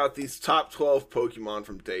talk about these top 12 Pokemon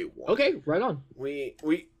from day one. Okay, right on. We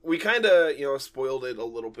kind of spoiled it a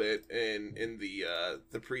little bit in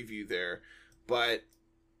the preview there, but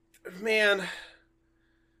man,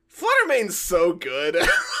 Fluttermane's so good.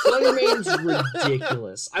 Fluttermane's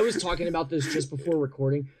ridiculous. I was talking about this just before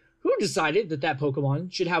recording. Who decided that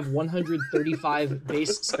Pokemon should have 135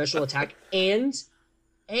 base special attack and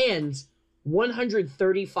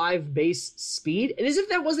 135 base speed? And as if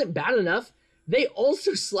that wasn't bad enough, they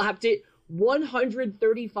also slapped it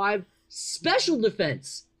 135 special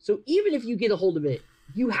defense. So even if you get a hold of it,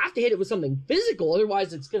 you have to hit it with something physical,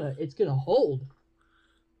 otherwise it's gonna hold.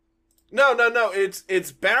 No.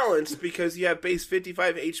 It's balanced because you have base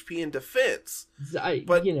 55 HP in defense.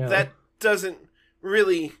 But that doesn't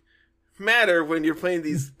really matter when you're playing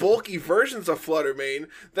these bulky versions of Fluttermane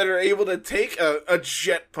that are able to take a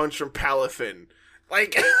jet punch from Palafin.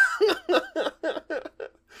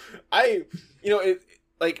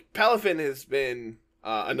 Palafin has been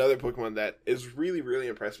another Pokemon that is really, really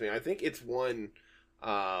impressed me. I think it's won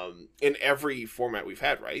in every format we've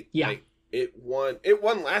had, right? Yeah. Like, it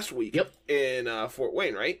won last week. Yep. In Fort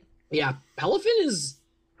Wayne, right? Yeah, Palafin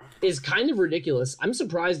is kind of ridiculous. I'm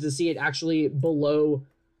surprised to see it actually below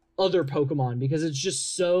other Pokemon because it's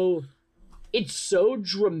so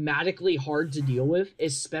dramatically hard to deal with,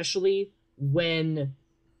 especially when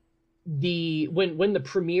the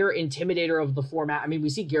premier intimidator of the format. I mean, we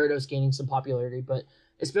see Gyarados gaining some popularity, but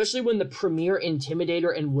especially when the premier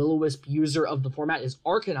intimidator and Will-O-Wisp user of the format is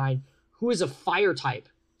Arcanine, who is a fire type.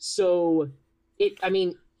 So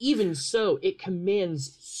even so, it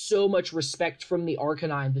commands so much respect from the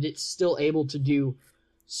Arcanine that it's still able to do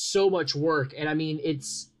so much work. And I mean,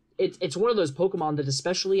 it's one of those Pokemon that,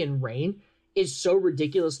 especially in rain, is so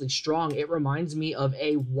ridiculously strong. It reminds me of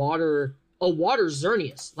a water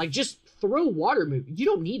Xerneas. Like, just throw water move. You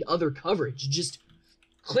don't need other coverage. Just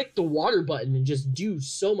click the water button and just do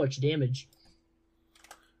so much damage.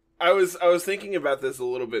 I was thinking about this a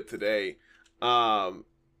little bit today.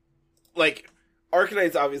 Like,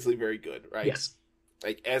 Arcanine's obviously very good, right? Yes.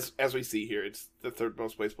 Like, as we see here, it's the third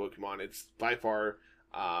most played Pokemon. It's by far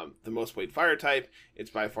the most played fire type. It's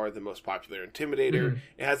by far the most popular intimidator.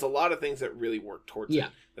 It has a lot of things that really work towards it.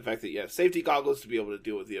 The fact that you have safety goggles to be able to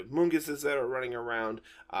deal with the Amoonguses that are running around.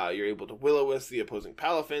 You're able to Will-O-Wisp the opposing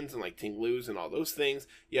Palafins and like Tinglus and all those things.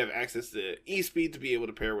 You have access to E-Speed to be able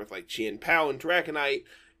to pair with like Chien-Pao and Dragonite.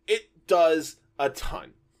 It does a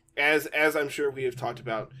ton. As I'm sure we have talked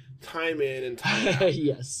about time in and time out.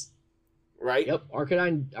 Yes. Right? Yep.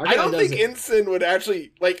 Arcanine I don't think it. Ensign would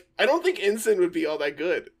actually, like, I don't think Ensign would be all that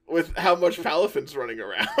good with how much Palafin's running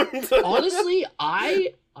around. Honestly,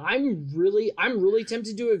 I'm really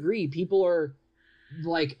tempted to agree. People are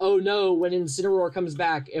like, oh no, when Incineroar comes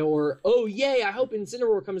back, or oh yay, I hope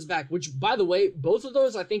Incineroar comes back, which, by the way, both of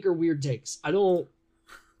those I think are weird takes. I don't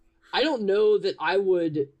know that I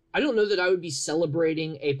would be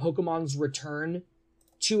celebrating a Pokemon's return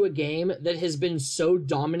to a game that has been so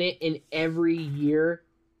dominant in every year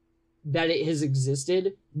that it has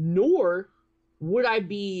existed, nor would I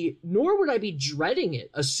be dreading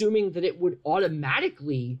it, assuming that it would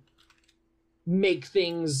automatically make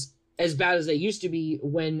things as bad as they used to be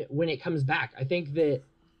when it comes back. I think that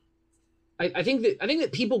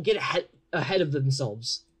people get ahead of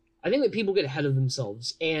themselves. I think that people get ahead of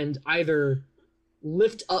themselves and either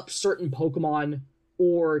lift up certain Pokemon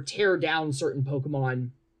or tear down certain Pokemon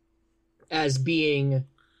as being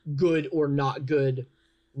good or not good,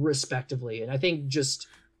 respectively. And I think just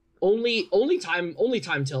only time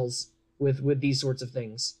tells with these sorts of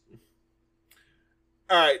things.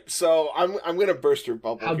 All right, so I'm gonna burst your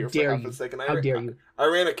bubble How here dare for half you. a second. How dare you? I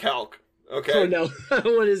ran a calc. Okay. Oh no!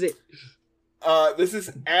 What is it? This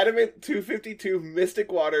is Adamant 252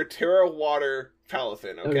 Mystic Water Terra Water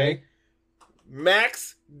Palafin. Okay.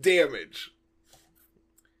 Max damage.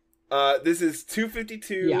 This is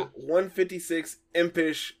 252, 156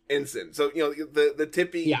 Impish Ensign. So, you know, the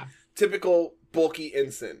typical bulky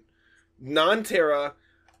Ensign. Non-Terra,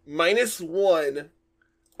 -1.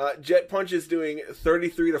 Jet Punch is doing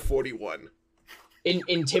 33 to 41.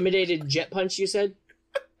 Intimidated Jet Punch, you said?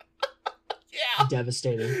 Yeah.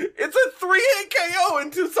 Devastating. It's a 3-hit KO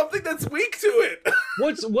into something that's weak to it.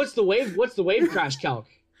 What's the wave crash calc?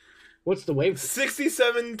 What's the wave?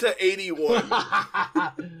 67 to 81.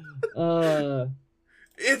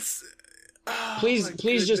 It's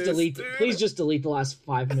please just delete dude. Please just delete the last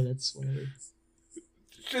 5 minutes.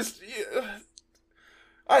 Just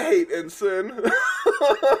I hate Ensign.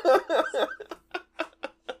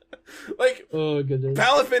 Like, oh goodness,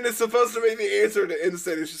 Palafin is supposed to be the answer to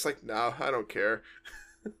Ensign. It's just like, no, I don't care.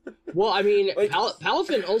 Well, I mean, like,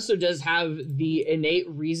 Palafin also does have the innate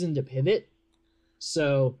reason to pivot,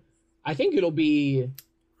 so I think it'll be...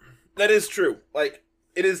 That is true. Like,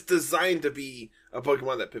 it is designed to be a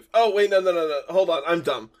Pokemon that pivots. Oh, wait, no. Hold on. I'm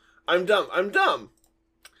dumb.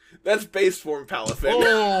 That's base form Palafin.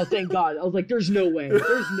 Oh, thank God. I was like, there's no way.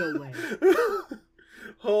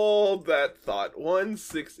 Hold that thought.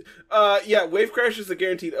 160. Wave Crash is a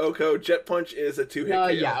guaranteed OHKO. Jet Punch is a 2-hit KO.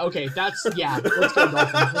 Yeah, okay. Let's go, Dolphin.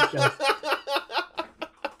 Let's go.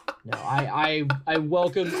 No, I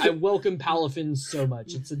welcome Palafin so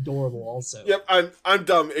much. It's adorable also. Yep, I'm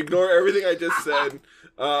dumb. Ignore everything I just said.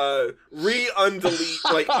 Undelete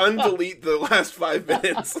the last 5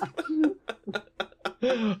 minutes.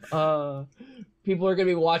 People are gonna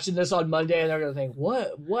be watching this on Monday and they're gonna think,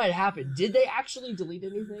 what happened? Did they actually delete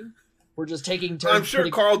anything? We're just taking turns. I'm sure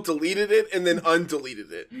Carl deleted it and then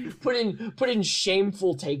undeleted it. Put in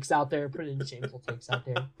shameful takes out there.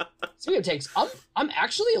 Speaking of takes, I'm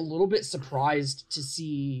actually a little bit surprised to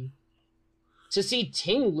see to see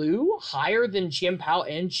Ting Lu higher than Qian Pao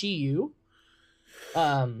and Chi Yu.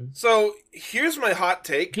 So here's my hot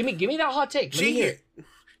take. Give me that hot take. Chi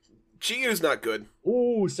Yu's not good.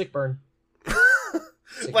 Ooh, sick burn.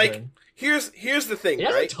 Sick like burn. here's the thing, it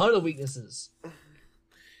has right? a ton of weaknesses.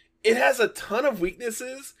 It has a ton of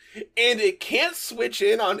weaknesses, and it can't switch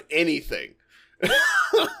in on anything.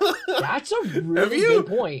 That's a really good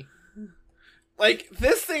point. Like,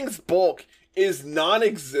 this thing's bulk is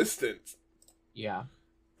non-existent. Yeah.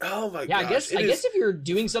 Oh my gosh. I guess if you're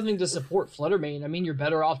doing something to support Fluttermane, I mean, you're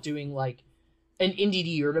better off doing like an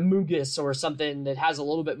NDD or an Amoonguss or something that has a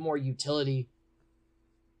little bit more utility.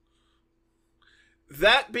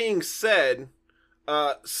 That being said,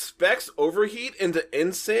 Specs Overheat into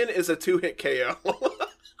Ensign is a 2-hit KO.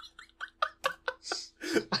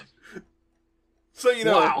 So, you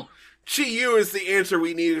know, wow. Chi Yu is the answer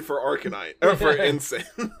we needed for Arcanine, or for Ensign.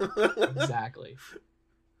 Exactly.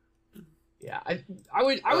 Yeah, I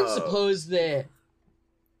would suppose that.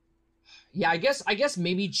 Yeah, I guess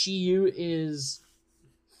maybe Chi Yu is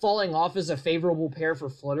falling off as a favorable pair for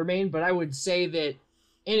Fluttermane, but I would say that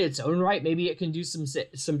in its own right, maybe it can do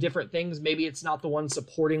some different things. Maybe it's not the one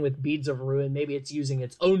supporting with Beads of Ruin. Maybe it's using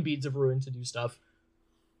its own Beads of Ruin to do stuff.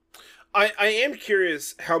 I am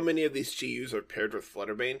curious how many of these Chi Yus are paired with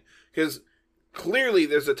Fluttermane, because clearly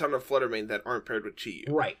there's a ton of Fluttermane that aren't paired with Chi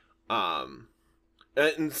Yu. Right.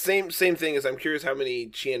 And same thing as I'm curious how many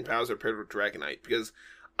Qian Paos are paired with Dragonite, because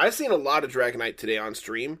I've seen a lot of Dragonite today on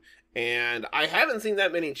stream, and I haven't seen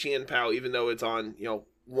that many Qian Pao, even though it's on,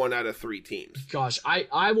 1 out of 3 teams. Gosh,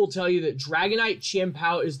 I will tell you that Dragonite Qian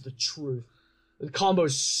Pao is the truth. The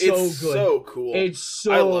combo's so good. It's so cool. It's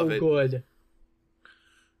so I love it. good.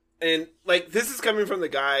 And, like, this is coming from the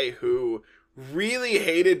guy who really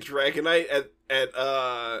hated Dragonite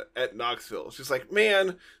at Knoxville. It's just like,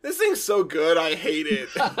 man, this thing's so good, I hate it.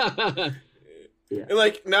 Yeah. And,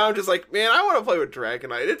 like, now I'm just like, man, I want to play with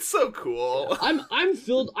Dragonite. It's so cool. I'm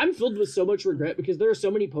filled with so much regret because there are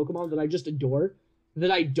so many Pokemon that I just adore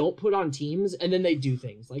that I don't put on teams, and then they do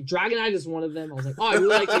things. Like, Dragonite is one of them. I was like, oh, I really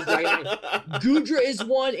like this Dragonite. Goodra is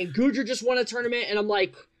one, and Goodra just won a tournament, and I'm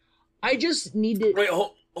like, I just need to... Wait,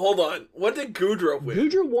 hold on. What did Goodra win?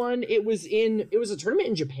 Goodra won. It was a tournament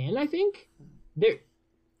in Japan, I think.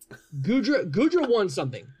 Goodra won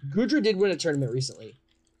something. Goodra did win a tournament recently.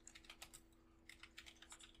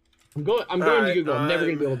 I'm going to Google. I'm never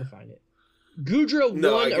going to be able to find it. Goodra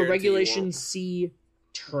won a Regulation C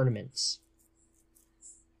tournament.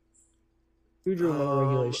 Goodra won a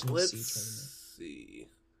Regulation C tournament. Let's see.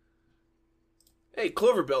 Hey,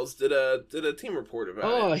 Cloverbells did a team report about it.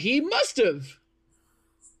 Oh, he must have.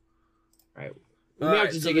 All right. We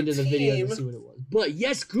have to dig into the video to see what it was. But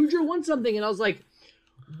yes, Goodra won something, and I was like,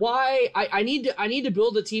 why? I need to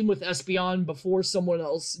build a team with Espeon before someone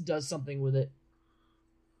else does something with it.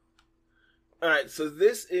 Alright, so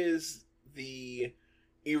this is the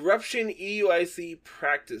Eruption EUIC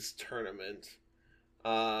practice tournament.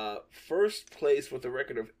 First place with a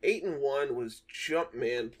record of 8-1 was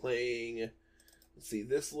Jumpman playing. Let's see,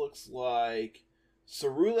 this looks like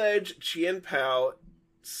Cerulege, Qian Pao,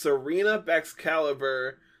 Serena,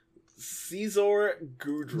 Baxcalibur, Caesar,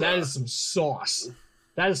 Goodra. That is some sauce.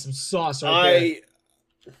 Right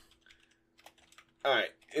there.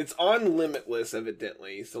 Alright, it's on Limitless,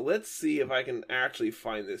 evidently, so let's see if I can actually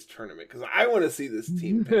find this tournament, because I want to see this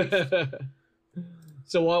team pace.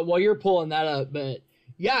 So while you're pulling that up, but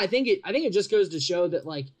yeah, I think it just goes to show that,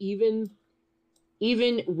 like, even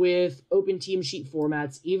with open team sheet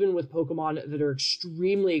formats, even with Pokemon that are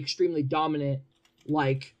extremely, extremely dominant,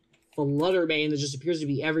 like Fluttermane that just appears to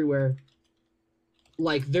be everywhere,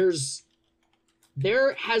 like there's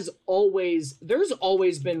always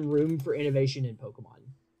been room for innovation in Pokemon.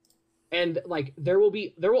 And like there will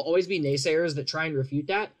always be naysayers that try and refute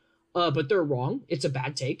that, but they're wrong. It's a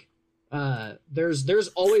bad take. There's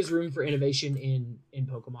always room for innovation in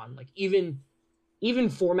Pokemon. Like even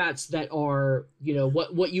formats that are,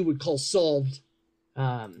 what you would call solved.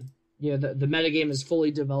 The metagame is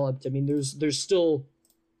fully developed. I mean, there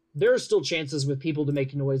are still chances with people to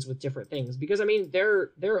make noise with different things, because I mean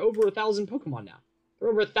there are over 1,000 Pokemon now.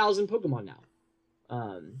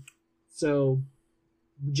 So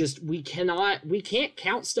just we can't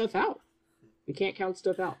count stuff out.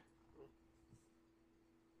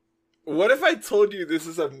 What if I told you this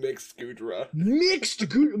is a mixed Goodra? Mixed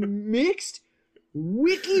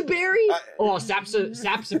Wikiberry? Sap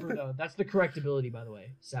Sipper though. That's the correct ability, by the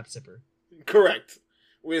way. Sap Sipper. Correct.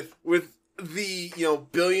 With the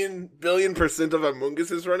billion percent of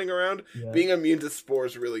Amoonguses running around, being immune to spore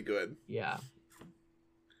is really good. Yeah.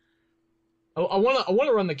 I want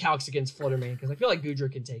to run the calcs against Fluttermane because I feel like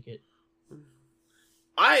Goodra can take it.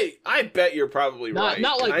 I bet you're probably right.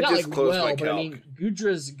 Not like well, but calc. I mean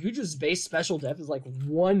Gudra's base special def is like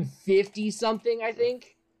 150 something, I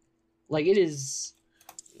think. Like it is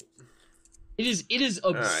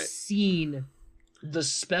obscene. Right. The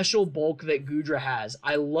special bulk that Gudra has.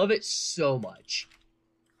 I love it so much.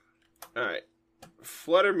 All right.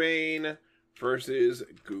 Fluttermane versus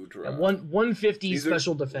Gudra. And 150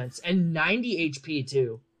 special defense and 90 HP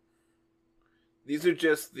too. These are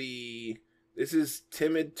just the... This is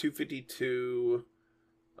Timid 252.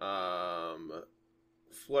 Fluttermane.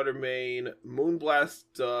 Moonblast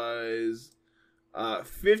does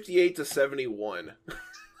 58 to 71.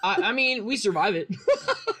 I mean, we survive it.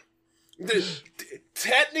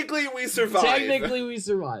 Technically, we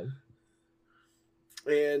survive.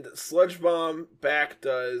 And Sludge Bomb back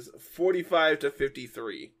does 45 to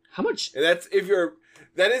 53. How much? And that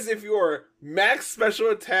is if your max special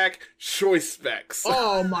attack choice specs.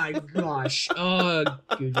 Oh my gosh. All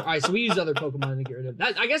right, so we use other Pokemon to get rid of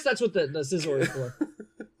that. I guess that's what the Scizor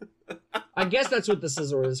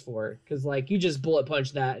is for. Because like you just bullet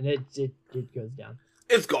punch that and it goes down.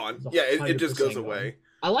 It's gone. Yeah, it just goes away.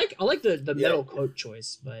 I like the metal coat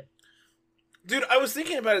choice, but dude, I was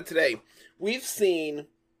thinking about it today. We've seen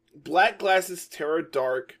Black Glasses Terra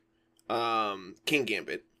Dark King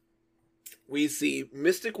Gambit. We see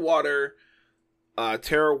Mystic Water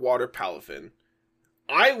Terra Water Palafin.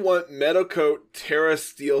 I want Metal Coat Terra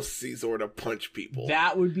Steel Scizor to punch people.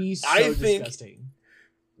 That would be so disgusting.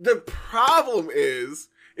 The problem is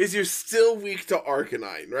you're still weak to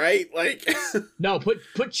Arcanine, right? Like no, put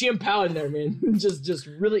Chimpao in there, man. just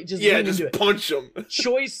punch him.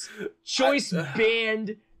 Choice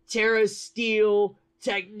band, Terra Steel,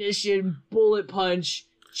 Technician, Bullet Punch,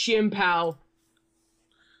 Chimpao.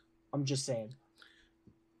 I'm just saying.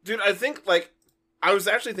 Dude, I think like I was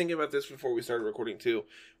actually thinking about this before we started recording too.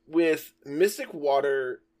 With Mystic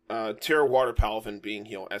Water, Terra Water Palafin being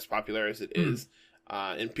as popular as it is.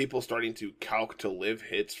 And people starting to calc to live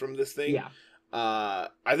hits from this thing. Yeah. I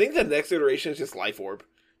think the next iteration is just Life Orb.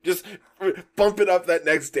 Just bumping up that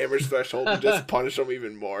next damage threshold and just punish them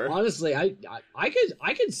even more. Honestly, I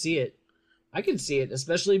could see it. I can see it,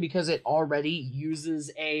 especially because it already uses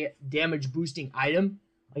a damage boosting item.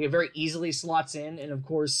 Like it very easily slots in, and of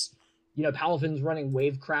course, Palafin's running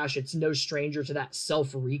Wave Crash. It's no stranger to that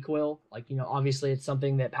self recoil. Like, obviously it's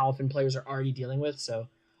something that Palafin players are already dealing with. So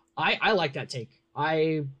I like that take.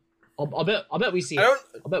 I'll bet we see it.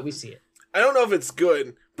 I'll bet we see it. I don't know if it's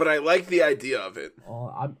good, but I like the idea of it.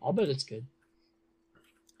 I'll bet it's good.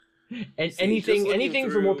 And anything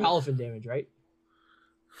for more Palafin damage, right?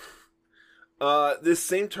 This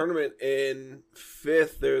same tournament in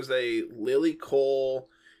 5th, there's a Lily Cole,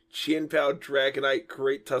 Chienpao, Dragonite,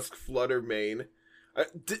 Great Tusk, Fluttermane. I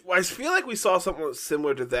feel like we saw something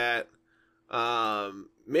similar to that.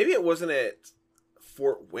 Maybe it wasn't at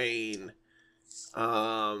Fort Wayne.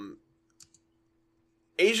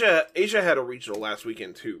 Asia had a regional last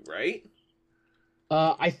weekend too, right?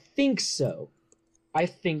 I think so. I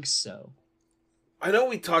know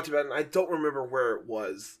we talked about it, and I don't remember where it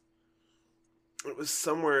was. It was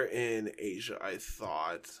somewhere in Asia, I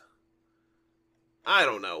thought. I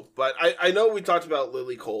don't know, but I know we talked about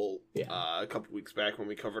Lily Cole a couple weeks back when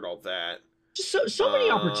we covered all that. Just so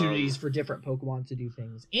many opportunities for different Pokemon to do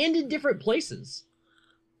things, and in different places.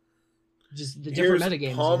 Just the different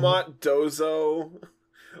metagames. Palmot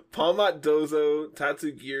Dozo,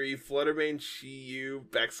 Tatsugiri, Fluttermane, Chiyu,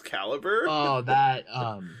 Baxcalibur.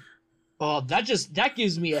 That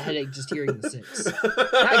gives me a headache just hearing the 6.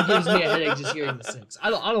 I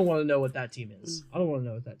don't want to know what that team is.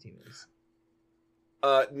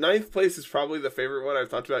 9th place is probably the favorite one I've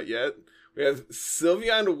talked about yet. We have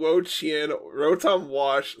Sylveon, Wo-Chien, Rotom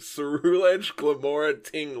Wash, Cerulege, Glamora,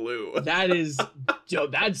 Ting Lu.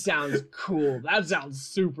 That sounds cool. That sounds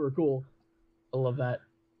super cool. I love that.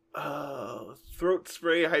 Throat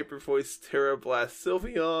Spray, Hyper Voice, Terra Blast,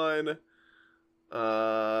 Sylveon.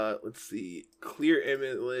 Let's see. Clear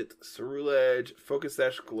Amulet, Cerulege, Focus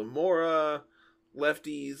Sash, Glamora,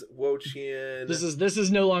 Lefties, Wo-Chien. This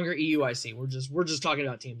is no longer EUIC. We're just talking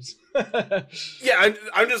about teams. Yeah,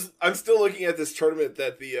 I'm still looking at this tournament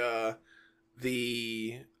that the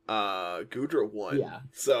Gudra won. Yeah.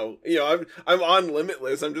 So, I'm on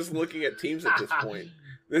Limitless. I'm just looking at teams at this point.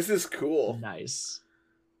 This is cool. Nice.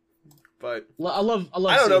 But I love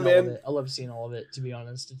I don't know, man. All of it. I love seeing all of it, to be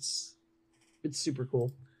honest. It's super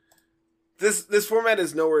cool. This format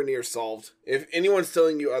is nowhere near solved. If anyone's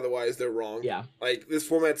telling you otherwise, they're wrong. Yeah. Like, this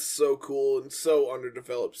format's so cool and so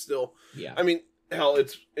underdeveloped still. Yeah. I mean, hell,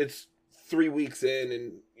 it's 3 weeks in,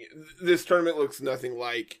 and this tournament looks nothing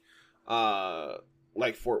like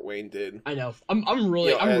like Fort Wayne did. I know. I'm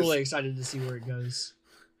really excited to see where it goes.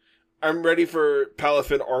 I'm ready for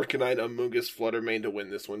Palafin, Arcanine, Amoonguss, Fluttermane to win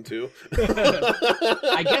this one too.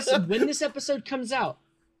 I guess when this episode comes out,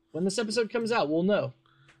 we'll know.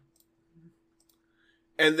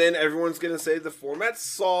 And then everyone's gonna say the format's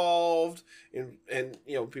solved, and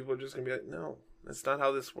people are just gonna be like, no, that's not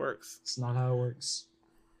how this works. It's not how it works.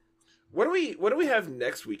 What do we have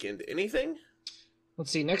next weekend? Anything? Let's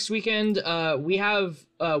see. Next weekend, we have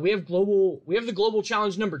the global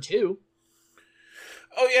challenge number 2.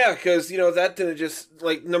 Oh yeah, because that didn't just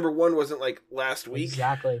like number 1 wasn't like last week.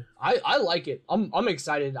 Exactly. I like it. I'm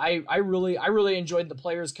excited. I really enjoyed the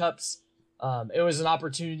Players Cups. It was an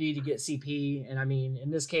opportunity to get CP, and I mean,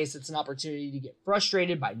 in this case, it's an opportunity to get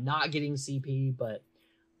frustrated by not getting CP. But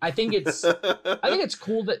I think it's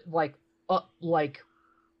cool that like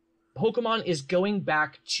Pokemon is going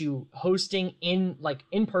back to hosting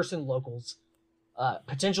in-person locals,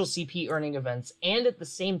 potential CP earning events, and at the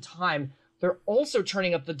same time, they're also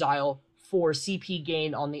turning up the dial for CP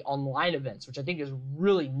gain on the online events, which I think is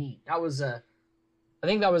really neat. I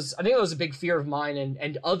think that was a big fear of mine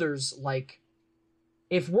and others. Like,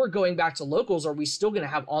 if we're going back to locals, are we still going to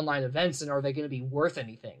have online events, and are they going to be worth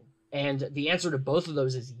anything? And the answer to both of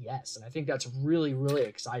those is yes. And I think that's really, really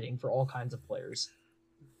exciting for all kinds of players.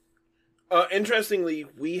 Interestingly,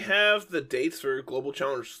 we have the dates for Global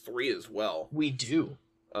Challenge 3 as well. We do.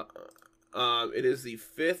 It is the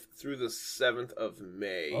 5th through the 7th of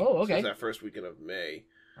May. Oh, okay. So it's that first weekend of May.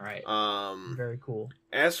 All right. Very cool.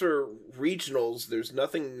 As for regionals, there's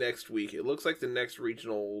nothing next week. It looks like the next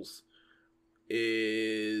regionals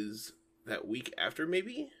is that week after,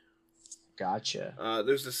 maybe? Gotcha.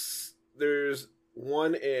 There's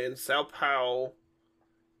one in Sao Paulo,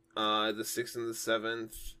 the 6th and the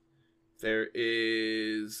 7th. There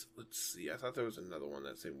is, let's see, I thought there was another one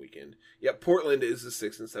that same weekend. Yeah, Portland is the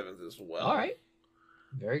 6th and 7th as well. All right.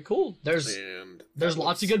 Very cool. There's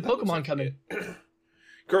lots of good Pokemon coming.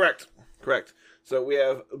 Correct. So we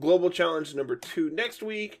have Global Challenge number 2 next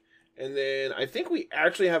week, and then I think we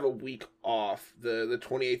actually have a week off, the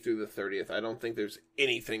 28th through the 30th. I don't think there's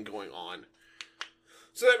anything going on.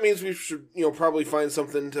 So that means we should, probably find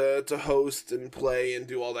something to host and play and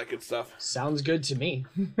do all that good stuff. Sounds good to me.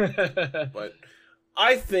 But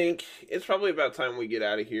I think it's probably about time we get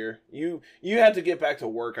out of here. You have to get back to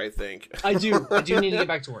work, I think. I do need to get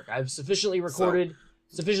back to work. I've sufficiently recorded,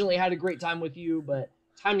 sufficiently had a great time with you, but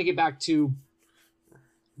time to get back to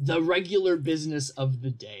the regular business of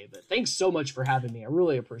the day. But thanks so much for having me. I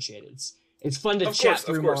really appreciate it. It's fun to chat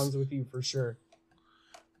through Mongs with you for sure.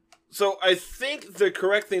 So I think the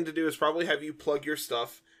correct thing to do is probably have you plug your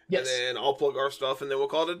stuff, yes, and then I'll plug our stuff, and then we'll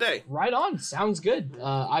call it a day. Right on. Sounds good.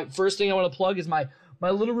 First thing I want to plug is my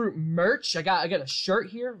Littleroot merch. I got a shirt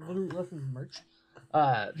here, Littleroot Lessons merch.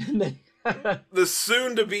 The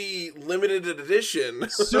soon-to-be limited edition.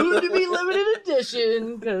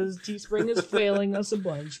 Because Teespring is failing us a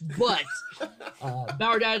bunch. But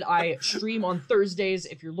Bauerdad, I stream on Thursdays.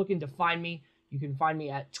 If you're looking to find me, you can find me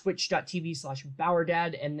at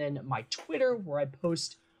twitch.tv/Bauerdad, and then my Twitter, where I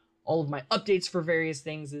post all of my updates for various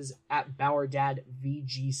things, is at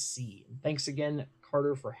BauerdadVGC. Thanks again,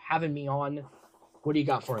 Carter, for having me on. What do you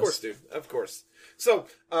got for us? Of course, dude. Of course. So,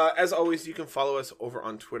 as always, you can follow us over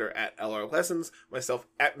on Twitter at LR Lessons, myself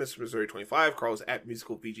at Mr. Missouri25, Carl's at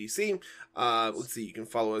MusicalVGC. Let's see, you can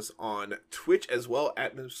follow us on Twitch as well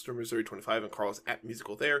at Mr. Missouri25 and Carl's at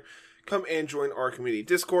Musical there. Come and join our community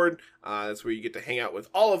Discord. That's where you get to hang out with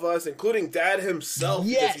all of us, including Dad himself,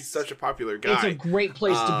 because he's such a popular guy. It's a great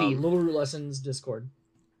place to be. Littleroot Lessons Discord.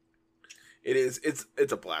 It is. It's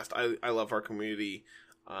a blast. I love our community,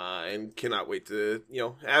 and cannot wait to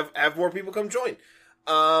have more people come join.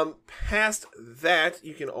 Past that,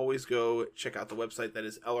 you can always go check out the website that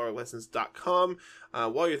is lrlessons.com.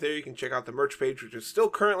 While you're there, you can check out the merch page, which is still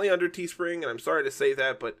currently under Teespring, and I'm sorry to say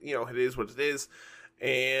that, but it is what it is.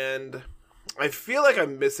 And I feel like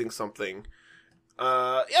I'm missing something.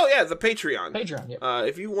 The Patreon. Yep.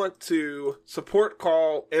 If you want to support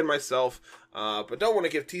Carl and myself, but don't want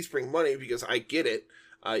to give Teespring money because I get it,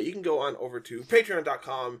 you can go on over to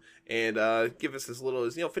patreon.com and give us as little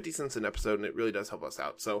as 50 cents an episode, and it really does help us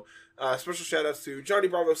out. So special shout outs to Johnny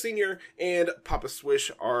Bravo Sr. and Papa Swish,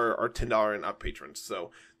 our $10 and up patrons. So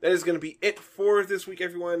that is going to be it for this week,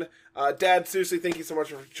 everyone. Dad, seriously, thank you so much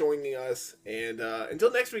for joining us. And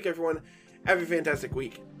until next week, everyone, have a fantastic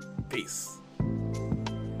week. Peace.